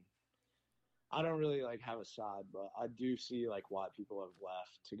 and I don't really like have a side, but I do see like why people have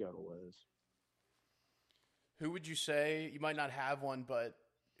left to go to Liz. Who would you say, you might not have one, but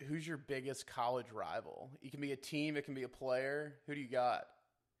who's your biggest college rival? It can be a team, it can be a player. Who do you got?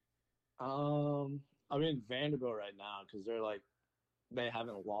 I mean Vanderbilt right now because they're like they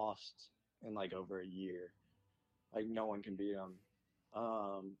haven't lost in like over a year. Like no one can beat them,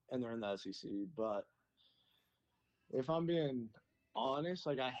 and they're in the SEC. But if I'm being honest,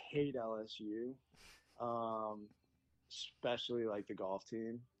 like I hate LSU, especially like the golf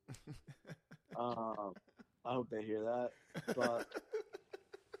team. I hope they hear that, but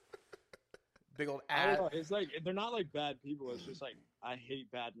big old I don't know. It's like they're not like bad people. It's just like I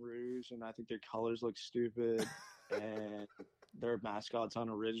hate Baton Rouge, and I think their colors look stupid, and their mascot's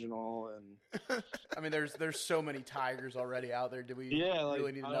unoriginal. And I mean, there's so many Tigers already out there. Do we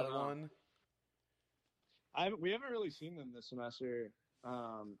really need another one? We haven't really seen them this semester.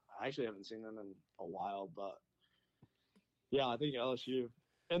 I actually haven't seen them in a while, but yeah, I think LSU.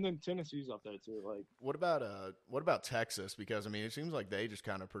 And then Tennessee's up there too. Like, what about Texas? Because I mean, it seems like they just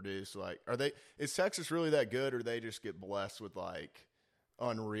kind of produce. Like, is Texas really that good, or they just get blessed with like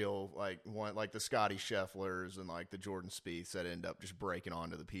unreal, like the Scotty Schefflers and like the Jordan Spieths that end up just breaking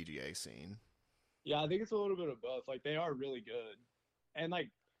onto the PGA scene? Yeah, I think it's a little bit of both. Like, they are really good, and like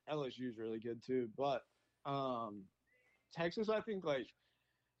LSU's really good too. But Texas, I think like.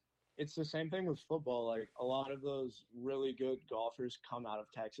 It's the same thing with football. Like a lot of those really good golfers come out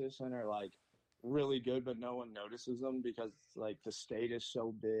of Texas and are like really good, but no one notices them because like the state is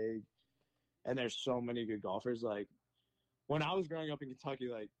so big and there's so many good golfers. Like when I was growing up in Kentucky,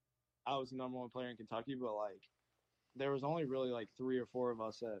 like I was the number one player in Kentucky, but like there was only really like 3 or 4 of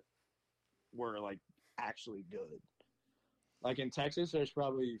us that were like actually good. Like in Texas, there's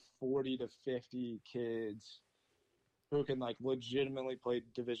probably 40 to 50 kids who can like legitimately play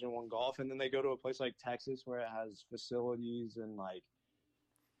Division I golf, and then they go to a place like Texas where it has facilities and like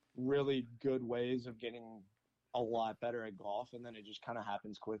really good ways of getting a lot better at golf, and then it just kind of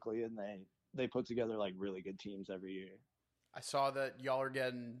happens quickly, and they put together like really good teams every year. I saw that y'all are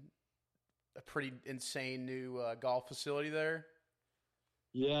getting a pretty insane new golf facility there.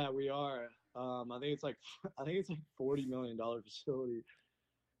 Yeah, we are. I think it's like $40 million facility.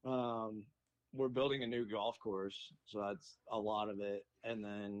 We're building a new golf course, so that's a lot of it, and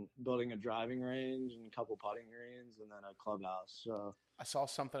then building a driving range and a couple putting greens, and then a clubhouse. So I saw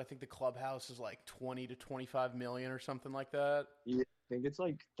something. I think the clubhouse is like 20 to 25 million or something like that. Yeah, I think it's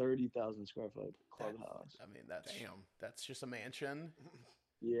like 30,000 square foot clubhouse. That's just a mansion.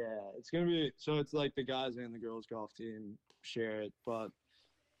 Yeah, it's gonna be so. It's like the guys and the girls golf team share it, but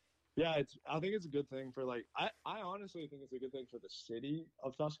yeah, I think it's a good thing for like I honestly think it's a good thing for the city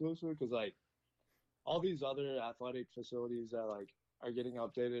of Tuscaloosa because like. All these other athletic facilities that like are getting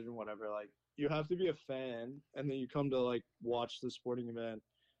updated and whatever, like you have to be a fan and then you come to like watch the sporting event,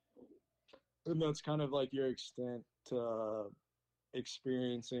 and that's kind of like your extent to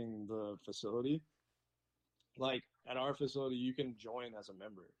experiencing the facility. Like at our facility, you can join as a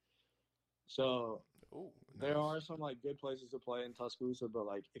member, So Ooh, there Nice. are some like good places to play in Tuscaloosa, but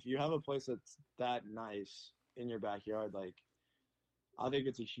like if you have a place that's that nice in your backyard, like I think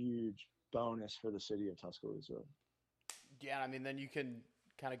it's a huge bonus for the city of Tuscaloosa. yeah. I mean, then you can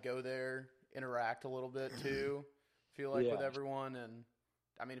kind of go there, interact a little bit too. Feel like with Yeah. everyone, and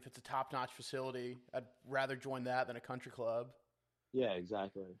I mean, if it's a top-notch facility, I'd rather join that than a country club. Yeah,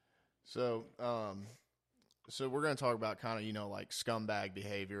 exactly. So, so we're going to talk about kind of, you know, like scumbag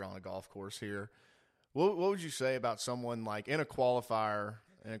behavior on a golf course here. What would you say about someone like in a qualifying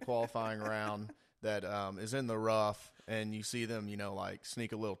round that is in the rough and you see them, you know, like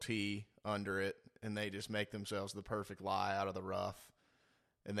sneak a little tee under it and they just make themselves the perfect lie out of the rough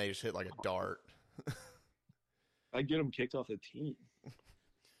and they just hit like a dart? I get them kicked off the team.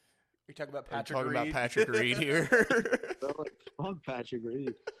 You talking about I'm Patrick talking Reed? about Patrick Reed here. They're like, fuck Patrick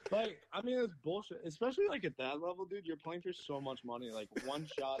Reed. Like, I mean, it's bullshit. Especially like at that level, dude. You're playing for so much money. Like, one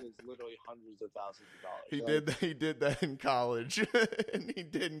shot is literally hundreds of thousands of dollars. He did that in college and he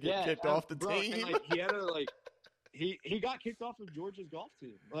didn't get kicked off the bro, team. And, like, he had to like, he got kicked off of Georgia's golf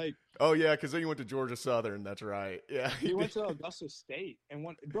team. Like, Oh yeah, because then he went to Georgia Southern. That's right. Yeah, he went to Augusta State and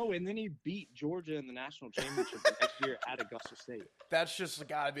won, bro. And then he beat Georgia in the national championship the next year at Augusta State. That's just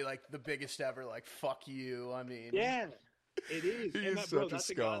got to be like the biggest ever. Like, fuck you. I mean, Yeah, it is. He And is bro, such a that's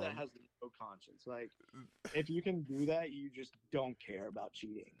a guy that scum. has no conscience. Like, if you can do that, you just don't care about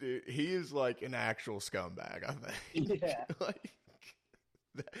cheating. Dude, he is like an actual scumbag, I think. Yeah. Like,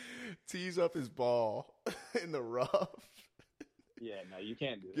 tees up his ball in the rough, Yeah, no, you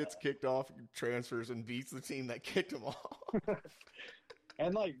can't do gets that. kicked off, transfers, and beats the team that kicked him off.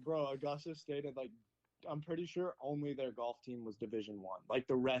 And like, bro, Augusta State had like, I'm pretty sure only their golf team was Division One. Like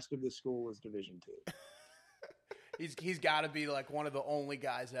the rest of the school was Division Two. he's got to be like one of the only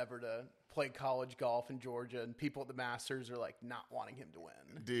guys ever to play college golf in Georgia, and people at the Masters are like not wanting him to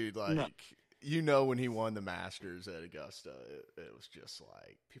win. Dude, like, No. you know, when he won the Masters at Augusta, it was just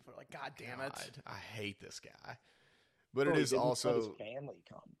like, People are like, God damn God, it. I hate this guy. But Bro, it he is didn't let also his family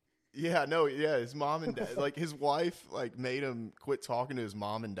come. Yeah, no, yeah, his mom and dad, like his wife, like made him quit talking to his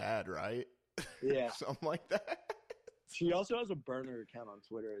mom and dad, right? Yeah. Something like that. She also has a burner account on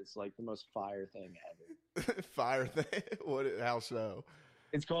Twitter. It's like the most fire thing ever. Fire thing. What? How so?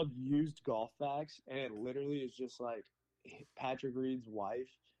 It's called Used Golf Facts, and it literally is just like Patrick Reed's wife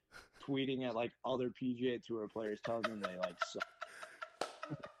tweeting at like other PGA Tour players, telling them they like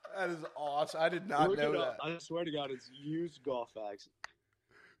suck. That is awesome. I did not Look know it up. that. I swear to God, it's Used Golf Facts.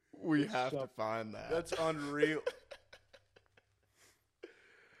 We It's have so- to find that. That's unreal.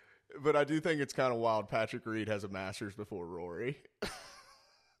 But I do think it's kind of wild. Patrick Reed has a Masters before Rory.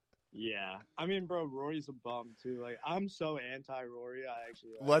 Yeah, I mean, bro, Rory's a bum too. Like, I'm so anti-Rory. I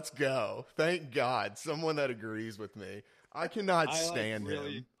actually, like, Let's go. Thank God, someone that agrees with me. I cannot I stand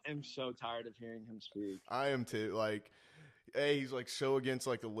really him. am so tired of hearing him speak. I am too. Like, hey, he's like so against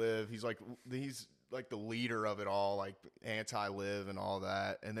like the live. He's like the leader of it all, like anti-live and all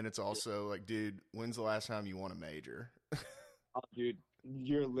that. And then it's also like, dude, when's the last time you won a major? Oh, dude,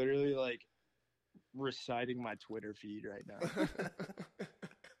 you're literally like reciting my Twitter feed right now.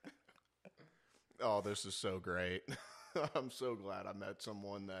 Oh, this is so great. I'm so glad I met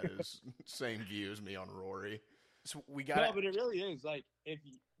someone that is same view as me on Rory. So we got No, but it really is like if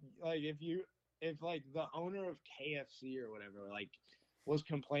the owner of KFC or whatever like was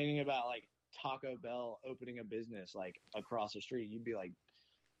complaining about like Taco Bell opening a business like across the street, you'd be like,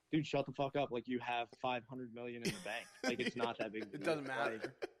 dude, shut the fuck up. Like, you have 500 million in the bank. Like, it's not that big. It doesn't matter.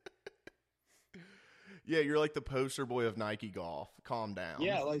 Yeah, you're like the poster boy of Nike golf. Calm down.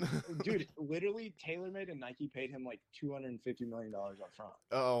 Yeah, like, dude, literally, TaylorMade and Nike paid him like $250 million up front.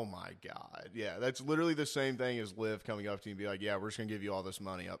 Oh my God. Yeah, that's literally the same thing as Liv coming up to you and be like, yeah, we're just gonna give you all this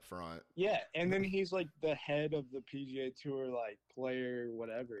money up front. Yeah, and then he's like the head of the PGA Tour, like player,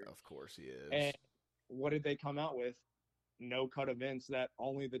 whatever. Of course he is. And what did they come out with? No cut events that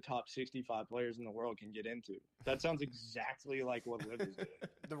only the top 65 players in the world can get into. That sounds exactly like what Liv is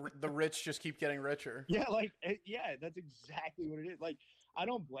doing. the rich just keep getting richer. Yeah, that's exactly what it is. Like, I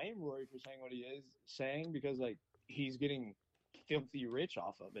don't blame Rory for saying what he is saying because, like, he's getting filthy rich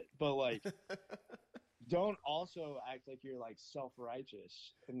off of it. But, like, don't also act like you're, like,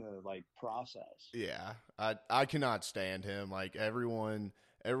 self-righteous in the, like, process. Yeah, I cannot stand him. Like everyone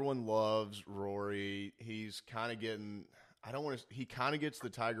loves Rory. He's kind of getting. I don't want to. He kind of gets the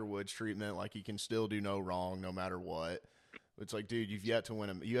Tiger Woods treatment. Like he can still do no wrong no matter what. It's like, dude, you've yet to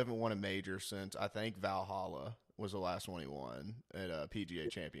win you haven't won a major since I think Valhalla was the last one he won at a PGA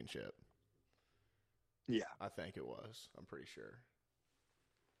Championship. Yeah. I think it was. I'm pretty sure.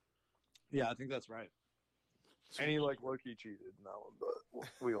 Yeah, I think that's right. And he, like, low-key cheated in that one, but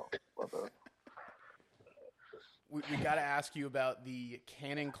we won't talk about that. we got to ask you about the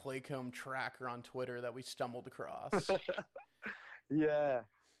Canon Claycomb tracker on Twitter that we stumbled across. Yeah.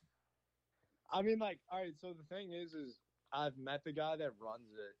 I mean, like, all right, so the thing is I've met the guy that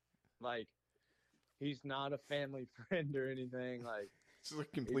runs it. Like, he's not a family friend or anything. Like, This is a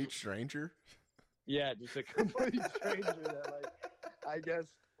complete stranger. yeah, just a complete stranger that, like, I guess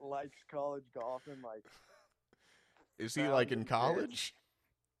likes college golf and, like. Is he like in college?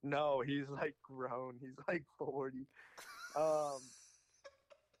 No, he's like grown. He's like 40.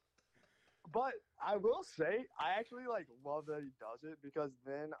 But I will say, I actually like love that he does it because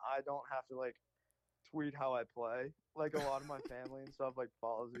then I don't have to like tweet how I play. Like a lot of my family and stuff like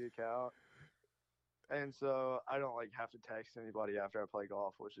follows the account. And so I don't like have to text anybody after I play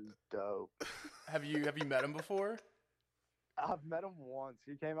golf, which is dope. Have you met him before? I've met him once.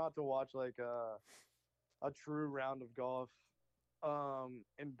 He came out to watch like a true round of golf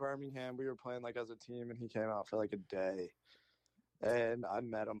in Birmingham. We were playing like as a team and he came out for like a day. And I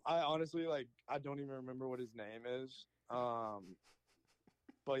met him. I honestly like I don't even remember what his name is.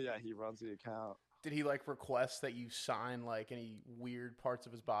 But yeah, he runs the account. Did he like request that you sign like any weird parts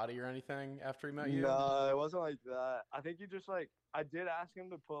of his body or anything after he met you? No, it wasn't like that. I think he just like I did ask him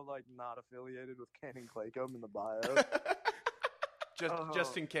to put like not affiliated with Canon Claycomb in the bio.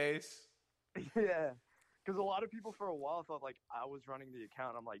 just in case. Yeah. Because a lot of people for a while thought like I was running the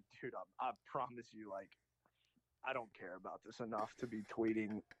account. I'm like, dude, I promise you, like, I don't care about this enough to be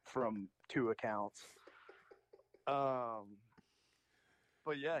tweeting from 2 accounts. But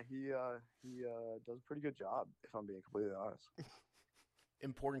yeah, he does a pretty good job, if I'm being completely honest.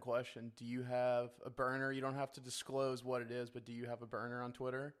 Important question. Do you have a burner? You don't have to disclose what it is, but do you have a burner on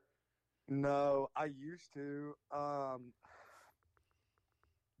Twitter? No, I used to.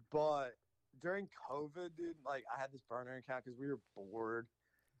 But during COVID, dude, like I had this burner account because we were bored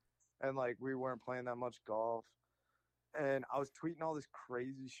and like we weren't playing that much golf. And I was tweeting all this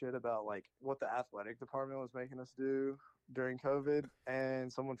crazy shit about like what the athletic department was making us do during COVID. And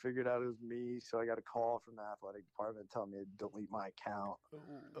someone figured out it was me. So I got a call from the athletic department telling me to delete my account.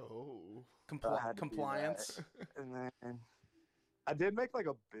 Oh. Compliance. And then I did make like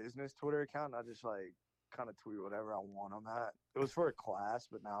a business Twitter account. And I just like kind of tweet whatever I want on that. It was for a class,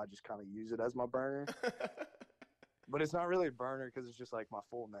 but now I just kind of use it as my burner. But it's not really a burner because it's just like my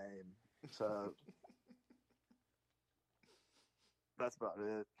full name. So that's about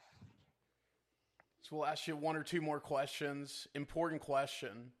it. So we'll ask you 1 or 2 more questions. Important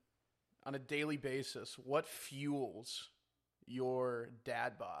question. On a daily basis, what fuels your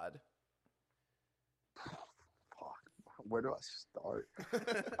dad bod? Fuck. Where do I start?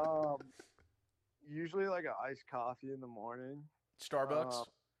 Usually like an iced coffee in the morning. Starbucks?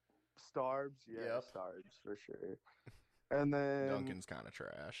 Starbs, yeah, Yep. Starbs for sure. And then Dunkin's kind of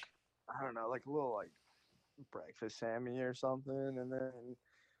trash. I don't know, like a little like breakfast Sammy or something, and then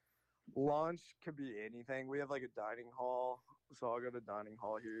lunch could be anything. We have like a dining hall, so I'll go to dining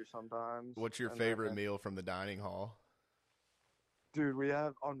hall here sometimes. What's your And favorite then, meal from the dining hall? dude? We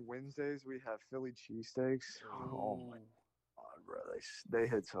have on Wednesdays we have Philly cheesesteaks. Oh my god, bro, they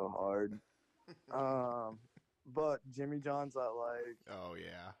hit so hard. But Jimmy John's I like. Oh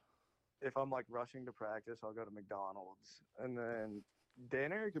yeah. If I'm like rushing to practice, I'll go to McDonald's. And then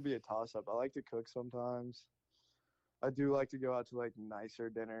dinner could be a toss up. I like to cook sometimes. I do like to go out to like nicer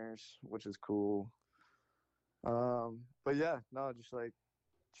dinners, which is cool. But yeah, no, just like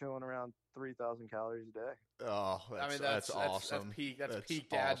chilling around 3,000 calories a day. Oh, that's awesome. That's peak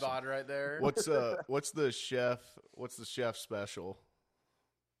dad bod right there. What's the chef special?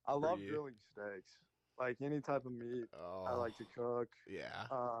 I love you? grilling steaks. Like any type of meat, Oh, I like to cook. Yeah.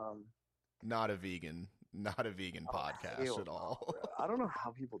 Not a vegan podcast hell at all. no, bro. I don't know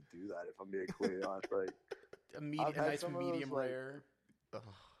how people do that. If I'm being completely honest, like A I've had nice some of those, medium like, rare.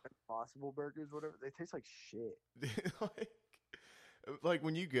 Impossible burgers, whatever, they taste like shit. like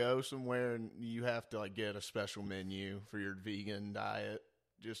when you go somewhere and you have to like get a special menu for your vegan diet,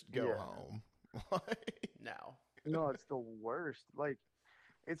 just go home. No. No, it's the worst. Like,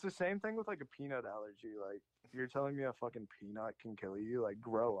 it's the same thing with like a peanut allergy. Like, you're telling me a fucking peanut can kill you? Like,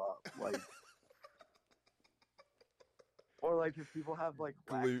 grow up. Like, or like if people have like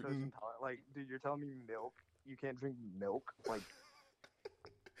Gluten. lactose intolerant, like, dude, you're telling me milk? You can't drink milk? Like,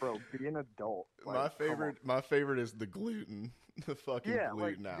 bro, be an adult. Like, my favorite is the gluten. The fucking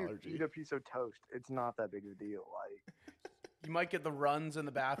gluten like, allergy. Dude, eat a piece of toast. It's not that big of a deal. Like, You might get the runs in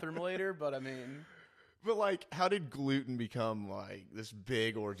the bathroom later, but I mean, But like, how did gluten become like this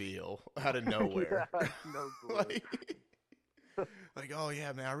big ordeal out of nowhere? yeah, no clue. like, oh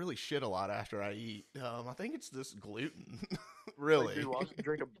yeah, man, I really shit a lot after I eat. I think it's this gluten. Really? Like, dude, why don't you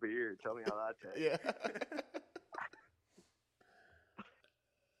drink a beer? Tell me how that tastes. Yeah.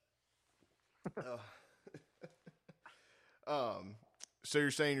 So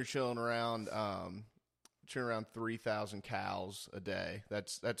you're saying you're chilling around 3,000 cals a day.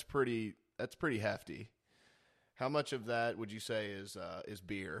 That's pretty hefty. How much of that would you say is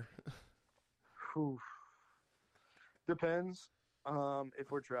beer? Whew. Depends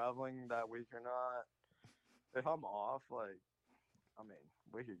if we're traveling that week or not. If I'm off, like, I mean,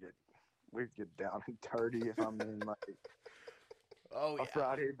 we could get down and dirty if I'm in like a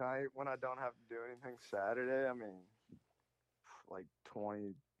Friday night when I don't have to do anything Saturday. I mean, like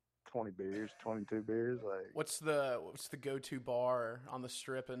 20 beers, 22 beers. Like, What's the go-to bar on the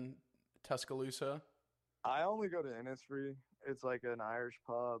Strip in Tuscaloosa? I only go to Innisfree. It's like an Irish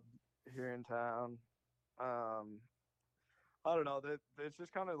pub here in town. I don't know. It's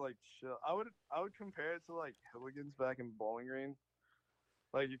just kind of like chill. I would compare it to like Hilligan's back in Bowling Green.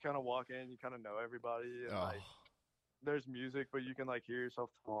 Like, you kind of walk in, you kind of know everybody, and like there's music, but you can like hear yourself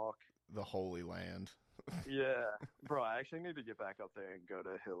talk. The Holy Land. Yeah, bro. I actually need to get back up there and go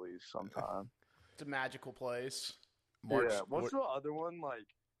to Hilly's sometime. It's a magical place. Yeah. What's the other one like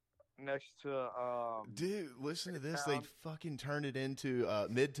next to? Dude, listen to this. Midtown? They fucking turned it into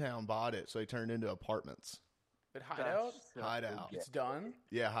Midtown bought it, so they turned it into apartments. But Hideout, Hideout. it's done.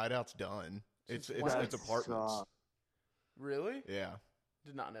 Yeah, Hideout's done. It's That apartments. sucks. Really? Yeah.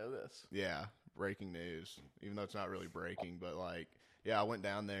 Did not know this. Yeah, breaking news. Even though it's not really breaking, but like, yeah, I went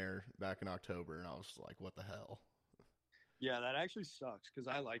down there back in October, and I was like, "What the hell?" Yeah, that actually sucks because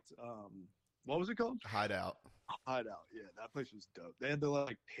I liked what was it called? Hideout. Hideout. Yeah, that place was dope. They had the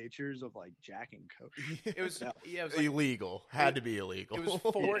like pictures of like Jack and Coke. It was Yeah. it was like, Illegal. Had to be illegal. it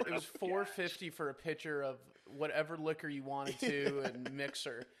was it was $4.50 for a pitcher of whatever liquor you wanted to and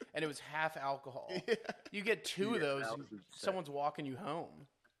mixer, and it was half alcohol. Yeah. You get two of Yeah, those, that and was insane. someone's walking you home.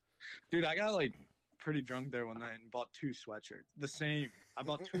 Dude, I got like pretty drunk there one night and bought two sweatshirts. The same. I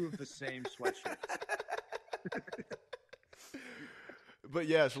bought two of the same sweatshirts. But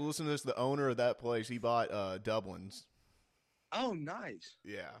yeah, so listen to this. The owner of that place, he bought Dublin's. Oh, nice.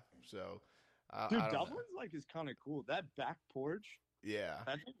 Yeah. So, Dude, I don't know. Dublin's like is kind of cool. That back porch, Yeah.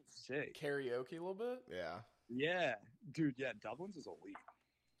 that thing is sick. Karaoke a little bit. Yeah. Yeah, dude. Yeah, Dublin's is elite.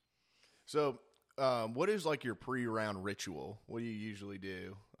 So, what is like your pre-round ritual? What do you usually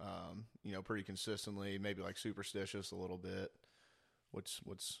do? Pretty consistently, maybe like superstitious a little bit. What's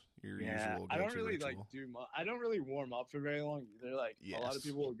your usual? I don't go-to really ritual? like do much. I don't really warm up for very long either. Like a lot Yes. of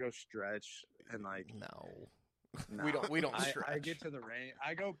people will go stretch and like No. We don't I stretch. get to the range.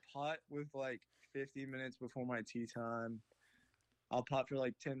 I go putt with like 50 minutes before my tee time. I'll putt for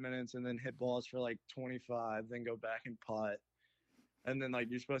like 10 minutes and then hit balls for like 25, then go back and putt. And then like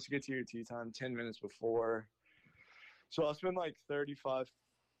you're supposed to get to your tee time 10 minutes before. So I'll spend like 35,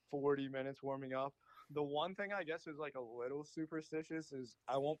 40 minutes warming up. The one thing I guess is like a little superstitious is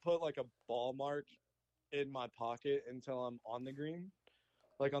I won't put like a ball mark in my pocket until I'm on the green.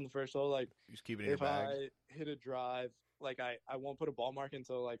 Like on the first hole, like You just keep it in your if bag. I hit a drive, like I won't put a ball mark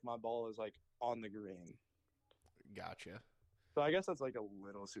until like my ball is like on the green. Gotcha. So I guess that's like a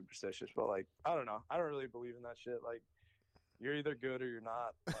little superstitious, but like, I don't know. I don't really believe in that shit. Like, you're either good or you're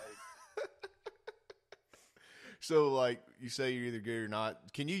not. Like, So, like, you say you're either good or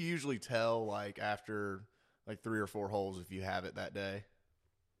not. Can you usually tell, like, after like 3 or 4 holes if you have it that day?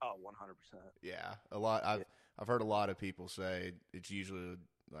 oh, 100%. Yeah, a lot. I've heard a lot of people say it's usually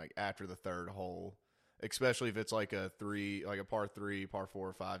like after the 3rd hole, especially if it's like a par 3, par 4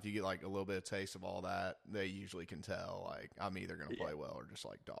 or 5. You get like a little bit of taste of all that. They usually can tell like I'm either gonna play well or just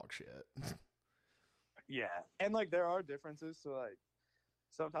like dog shit. Yeah. And like, there are differences. So, like,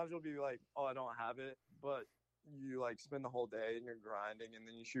 sometimes you'll be like, oh, I don't have it. But you like spend the whole day and you're grinding and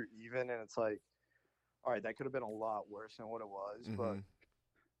then you shoot even. And it's like, all right, that could have been a lot worse than what it was. But Mhm.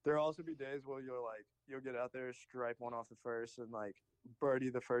 there'll also be days where you'll get out there, stripe one off the first, and like birdie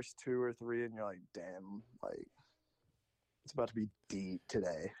the first 2 or 3, and you're like, damn, like it's about to be deep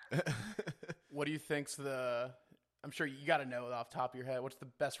today. What do you think's I'm sure you got to know it off the top of your head. What's the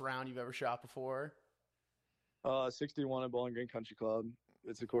best round you've ever shot before? 61 at Bowling Green Country Club.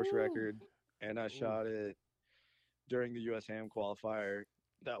 It's a course record, and I shot it during the USAM qualifier.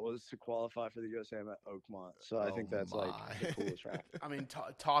 That was to qualify for the USAM at Oakmont. So I think that's like the coolest round. I mean,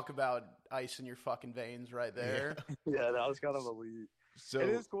 talk about ice in your fucking veins right there. Yeah, that was kind of elite. So It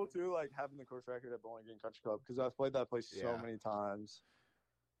is cool too, like having the course record at Bowling Green Country Club, because I've played that place so Yeah. many times,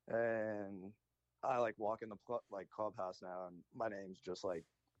 and I like walk in the clubhouse now, and my name's just like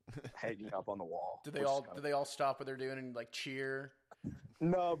hanging up on the wall. Do they which is all kinda do they all stop what they're doing and like cheer?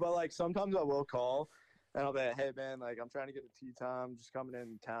 No, but like sometimes I will call and I'll be like, hey man, like I'm trying to get a tee time, just coming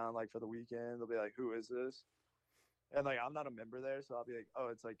in town like for the weekend. They'll be like, who is this? And like I'm not a member there, so I'll be like, oh,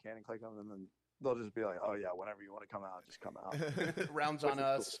 it's like Canon Claycomb, and then they'll just be like, oh yeah, whenever you want to come out, just come out. Rounds on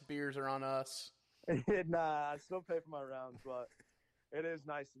us, beers are on us. Nah, I still pay for my rounds, but it is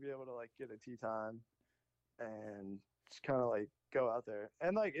nice to be able to like get a tee time and just kind of like go out there.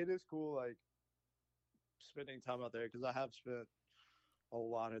 And like it is cool like spending time out there because I have spent a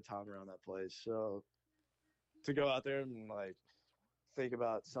lot of time around that place. So to go out there and like think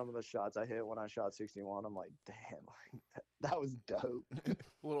about some of the shots I hit when I shot 61, I'm like, damn, like, that was dope. A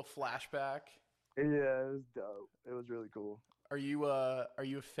little flashback. Yeah, it was dope. It was really cool. Are you a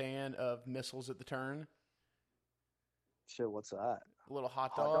fan of missiles at the turn? Shit, what's that? A little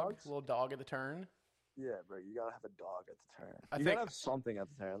hot Hot dog, dogs? a little dog at the turn. Yeah, bro, you gotta have a dog at the turn. I You think- gotta have something at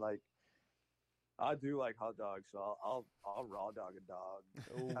the turn. Like, I do like hot dogs, so I'll raw dog a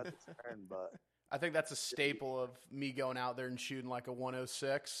dog at the turn. But I think that's a staple of me going out there and shooting like a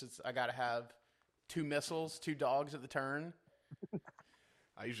 106. I got to have 2 missiles, 2 dogs at the turn.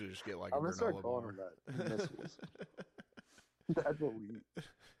 I usually just get like I'm a gonna start granola calling bar. them that missiles. That's what we eat.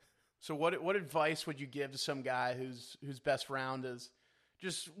 So what advice would you give to some guy whose best round is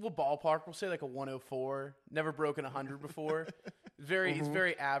just, we'll ballpark, we'll say like a 104, never broken 100 before. He's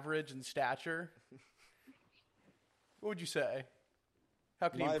very average in stature. What would you say? How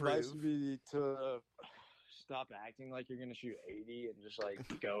can he My improve? advice would be to stop acting like you're gonna shoot 80 and just like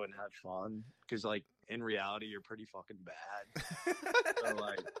go and have fun. Because like in reality, you're pretty fucking bad. So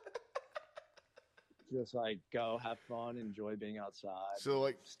like, just like go have fun, enjoy being outside. So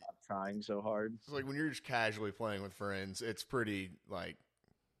like, Stop trying so hard. so like when you're just casually playing with friends, it's pretty like,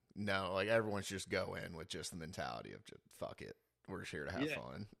 no, like everyone's just go in with just the mentality of just fuck it, we're just here to have Yeah.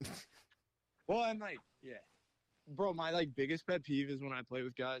 fun. Well, and like, yeah, bro, my like biggest pet peeve is when I play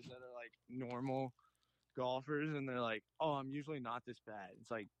with guys that are like normal golfers and they're like, oh, I'm usually not this bad.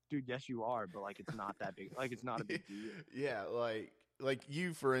 It's like, dude, yes you are, but like it's not that big. Like it's not a big deal. Yeah, like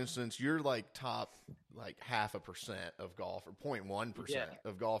you, for instance, you're like top like 0.5% of golf or 0.1% Yeah.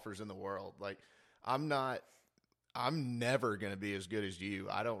 of golfers in the world. Like I'm never gonna be as good as you.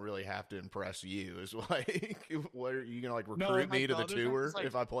 I don't really have to impress you. Is like, what are you gonna like No, recruit like me to the the other tour things, like-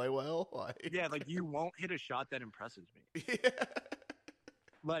 if I play well? Like, Yeah, like you won't hit a shot that impresses me. yeah.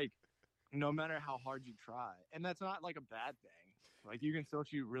 Like, no matter how hard you try. And that's not like a bad thing. Like you can still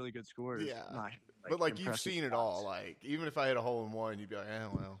shoot really good scores. Yeah. not, But like you've impressive seen it shots. all. Like even if I hit a hole in one, you'd be like,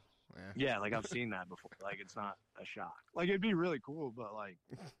 well, yeah. Yeah, like I've seen that before. Like it's not a shock. Like it'd be really cool, but like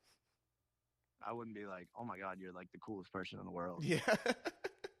I wouldn't be like, oh my god, you're like the coolest person in the world. Yeah.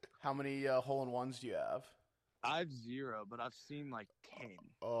 How many hole-in-ones do you have? I have 0, but I've seen like 10.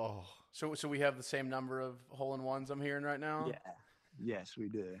 Oh. So we have the same number of hole-in-ones I'm hearing right now? Yeah. Yes, we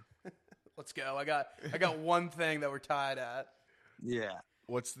do. Let's go. I got one thing that we're tied at. Yeah.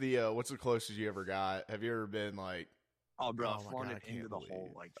 What's the closest you ever got? Have you ever been like, Oh, bro, Oh I've my flown God, it I can't into the believe hole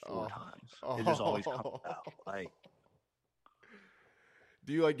it. like 4 Oh. times. It just always comes out. Like,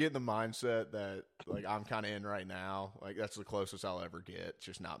 do you like get in the mindset that like I'm kind of in right now? Like that's the closest I'll ever get. It's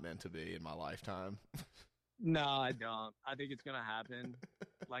just not meant to be in my lifetime. no, I don't. I think it's gonna happen.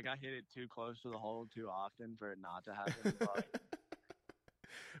 Like I hit it too close to the hole too often for it not to happen. But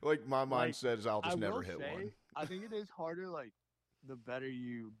Like my Like, mindset is I'll just I never will hit say, one. I think it is harder. Like the better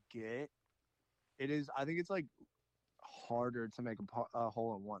you get, it is. I think it's like harder to make a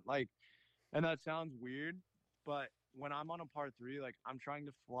hole in one. Like, and that sounds weird, but when I'm on a par 3, like I'm trying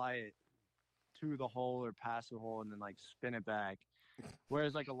to fly it to the hole or past the hole and then like spin it back.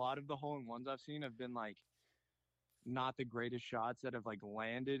 Whereas like a lot of the hole in ones I've seen have been like not the greatest shots that have like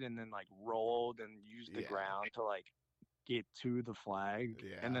landed and then like rolled and used the Yeah. ground to like get to the flag,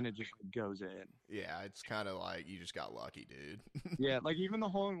 Yeah. and then it just goes in. Yeah, it's kind of like you just got lucky, dude. Yeah, like even the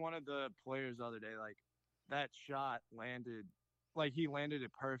hole in one of the players the other day, like that shot landed, like he landed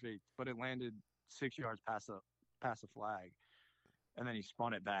it perfect, but it landed 6 yards past the flag, and then he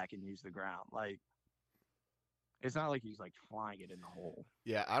spun it back and used the ground. Like it's not like he's like flying it in the hole.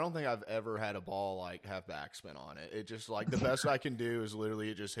 Yeah, I don't think I've ever had a ball like have backspin on it. It just like the best I can do is literally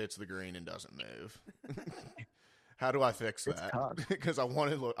it just hits the green and doesn't move. How do I fix It's that? tough. Because I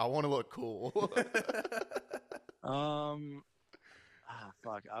want to look cool.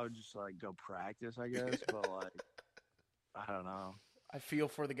 Fuck, I would just like go practice, I guess, but like I don't know. I feel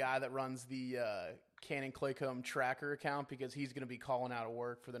for the guy that runs the Canon Claycomb tracker account because he's going to be calling out of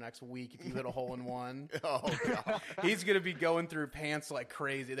work for the next week if you hit a hole-in-one. Oh god. He's going to be going through pants like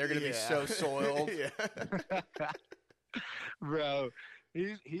crazy. They're going to be so soiled. Yeah. Bro,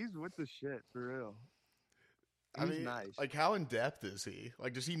 he's with the shit for real. I He's mean, nice. like, how in depth is he?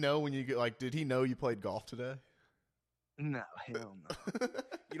 Like, does he know when you get? Like, did he know you played golf today? No, hell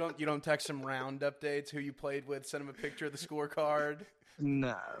no. You don't text him round updates, who you played with, send him a picture of the scorecard.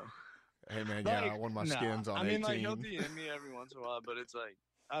 No. Hey man, yeah, one of my skins on 18. I mean, like he'll DM me every once in a while, but it's like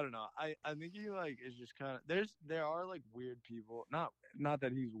I don't know. I think he like is just kind of there are like weird people. Not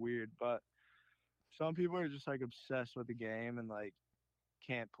that he's weird, but some people are just like obsessed with the game and like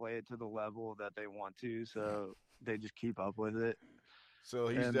can't play it to the level that they want to, so they just keep up with it. So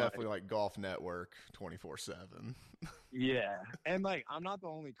he's definitely like Golf Network 24/7. Yeah, and like I'm not the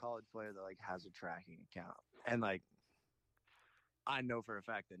only college player that like has a tracking account, and like I know for a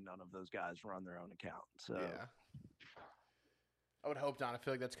fact that none of those guys run their own account. So yeah, I would hope not. I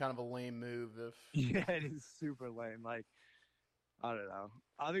feel like that's kind of a lame move. Yeah, it is super lame. Like I don't know.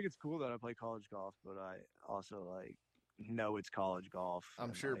 I think it's cool that I play college golf, but I also like know it's college golf.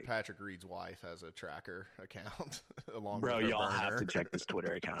 I'm sure like, Patrick Reed's wife has a tracker account along bro, with her y'all burner. have to check this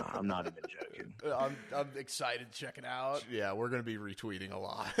Twitter account. I'm not even joking. I'm excited to check it out. Yeah, we're going to be retweeting a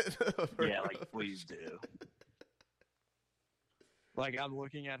lot. Yeah, like please do. Like I'm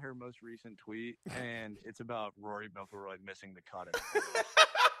looking at her most recent tweet, and it's about Rory McIlroy missing the cut.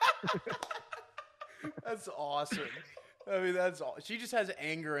 That's awesome. I mean, that's all. She just has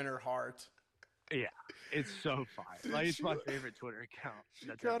anger in her heart. Yeah, it's so fire. Like it's my favorite Twitter account. She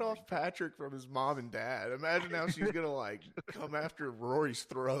cut off Patrick from his mom and dad. Imagine how she's gonna like come after Rory's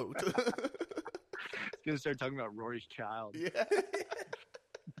throat. She's gonna start talking about Rory's child. Yeah.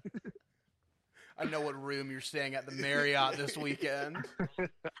 I know what room you're staying at the Marriott this weekend.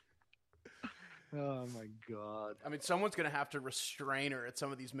 Oh my god. I mean, someone's gonna have to restrain her at some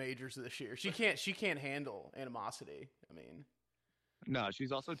of these majors this year. She can't handle animosity. I mean, no,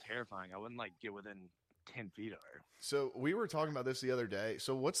 she's also terrifying. I wouldn't like get within 10 feet of her. So we were talking about this the other day.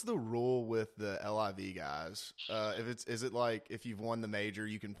 So what's the rule with the LIV guys? Is it like if you've won the major,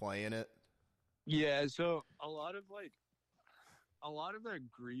 you can play in it? Yeah. So a lot of their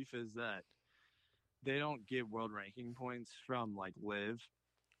grief is that they don't get world ranking points from like Live,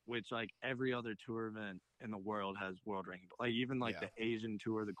 which like every other tour event in the world has world ranking. Like even like the Asian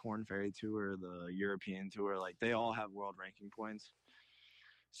tour, the Corn Ferry tour, the European tour, like they all have world ranking points.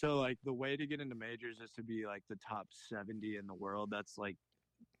 So like the way to get into majors is to be like the top 70 in the world. That's like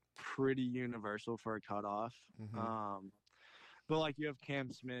pretty universal for a cutoff. Mm-hmm. But like you have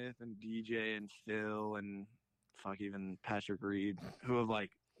Cam Smith and DJ and Phil and even Patrick Reed who have like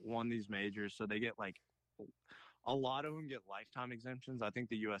won these majors. So they get like a lot of them get lifetime exemptions. I think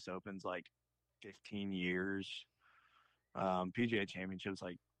the U.S. Open's like 15 years. PGA Championship's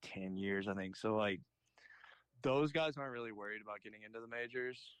like 10 years, I think. So like those guys aren't really worried about getting into the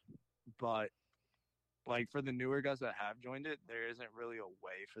majors, but like for the newer guys that have joined it, there isn't really a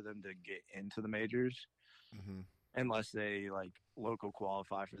way for them to get into the majors unless they like local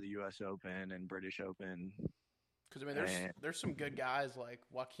qualify for the U.S. Open and British Open. Because I mean, there's some good guys like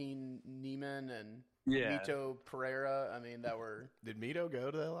Joaquin Niemann and Mito Pereira. I mean, Did Mito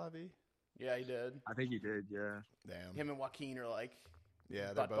go to the LIV? Yeah, he did. I think he did. Yeah. Damn. Him and Joaquin are like.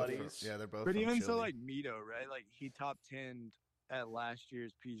 Yeah, they're both buddies. They're both. But even Chile. so, like Mito, right? Like he top 10'd at last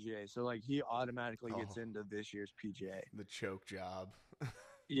year's PGA, so like he automatically gets into this year's PGA. The choke job.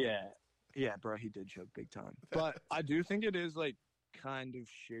 Yeah, bro, he did choke big time. But I do think it is like kind of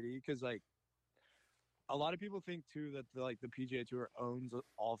shitty because like a lot of people think too that the PGA Tour owns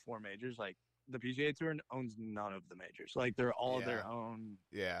all four majors. Like the PGA Tour owns none of the majors. Like they're all their own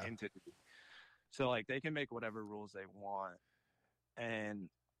entity. So like they can make whatever rules they want. And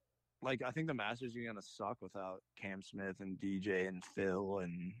like I think the Masters are gonna suck without Cam Smith and DJ and Phil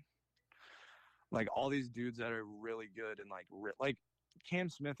and like all these dudes that are really good and like Cam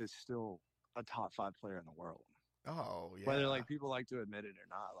Smith is still a top 5 player in the world. Oh yeah. Whether like people like to admit it or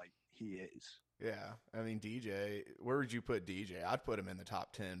not, like he is. Yeah, I mean DJ. Where would you put DJ? I'd put him in the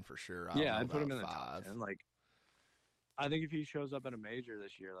top 10 for sure. I'd put him in the top 10. Like I think if he shows up at a major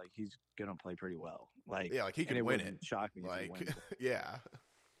this year, like he's gonna play pretty well. Like like he can win it. Shock me. Like if he wins it. yeah.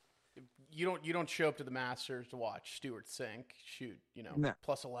 You don't show up to the Masters to watch Stuart Sink shoot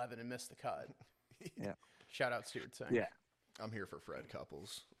plus 11 and miss the cut. Yeah. Shout out Stuart Sink. Yeah. I'm here for Fred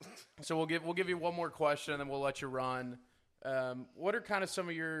Couples. So we'll give you one more question and then we'll let you run. What are kind of some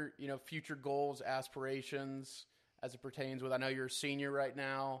of your future goals, aspirations as it pertains with? I know you're a senior right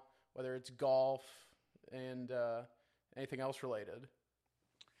now. Whether it's golf and anything else related.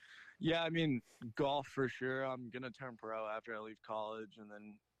 Yeah, I mean golf for sure. I'm gonna turn pro after I leave college and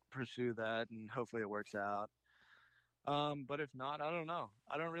then pursue that and hopefully it works out. But if not, I don't know.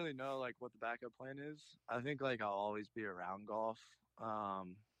 I don't really know like what the backup plan is. I think like I'll always be around golf.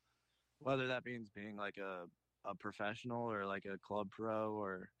 Whether that means being like a professional or like a club pro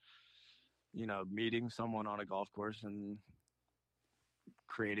or meeting someone on a golf course and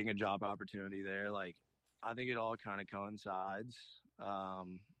creating a job opportunity there. Like I think it all kind of coincides.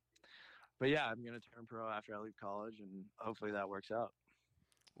 but yeah, I'm gonna turn pro after I leave college, and hopefully that works out.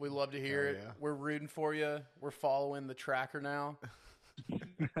 We love to hear it. Yeah. We're rooting for you. We're following the tracker now.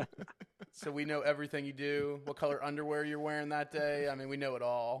 So we know everything you do, what color underwear you're wearing that day. I mean, we know it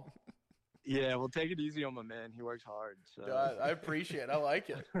all. Yeah, well, take it easy on my man. He works hard. So I appreciate it. I like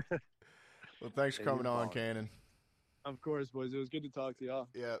it. Well, thanks for coming on, Cannon. Of course, boys. It was good to talk to y'all.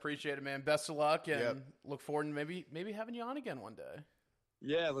 Yeah. Appreciate it, man. Best of luck, and look forward to maybe having you on again one day.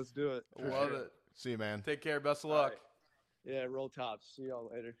 Yeah, let's do it. Love it. See you, man. Take care. Best of luck. Right. Yeah, roll tops. See y'all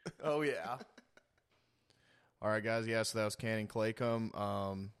later. Oh, yeah. All right, guys. Yeah, so that was Canon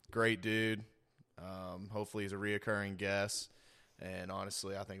Claycomb. Great dude. Hopefully he's a reoccurring guest. And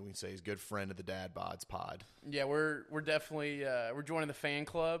honestly, I think we can say he's a good friend of the Dad Bods pod. Yeah, we're definitely we're joining the fan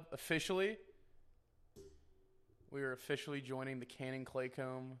club officially. We are officially joining the Canon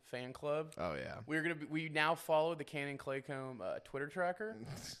Claycomb fan club. Oh yeah, we now follow the Canon Claycomb Twitter tracker,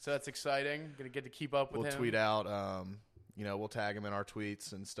 so that's exciting. Gonna get to keep up with him. We'll tweet out. We'll tag him in our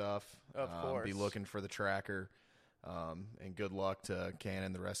tweets and stuff. Of course, be looking for the tracker. And good luck to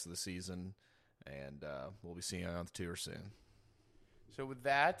Canon the rest of the season. And we'll be seeing you on the tour soon. So with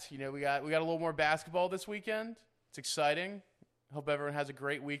that, we got a little more basketball this weekend. It's exciting. Hope everyone has a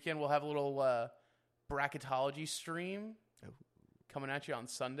great weekend. We'll have a little bracketology stream coming at you on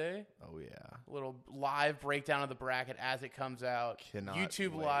Sunday. Oh yeah, a little live breakdown of the bracket as it comes out. Cannot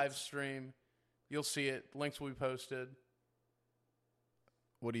YouTube wait. live stream. You'll see it. Links will be posted.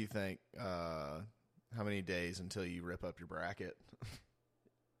 What do you think? How many days until you rip up your bracket?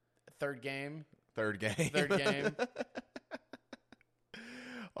 Third game. Third game.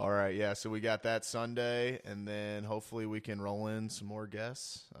 All right, yeah, so we got that Sunday, and then hopefully we can roll in some more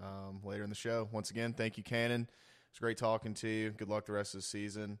guests later in the show. Once again, thank you, Cannon. It's great talking to you. Good luck the rest of the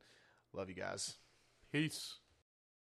season. Love you guys. Peace.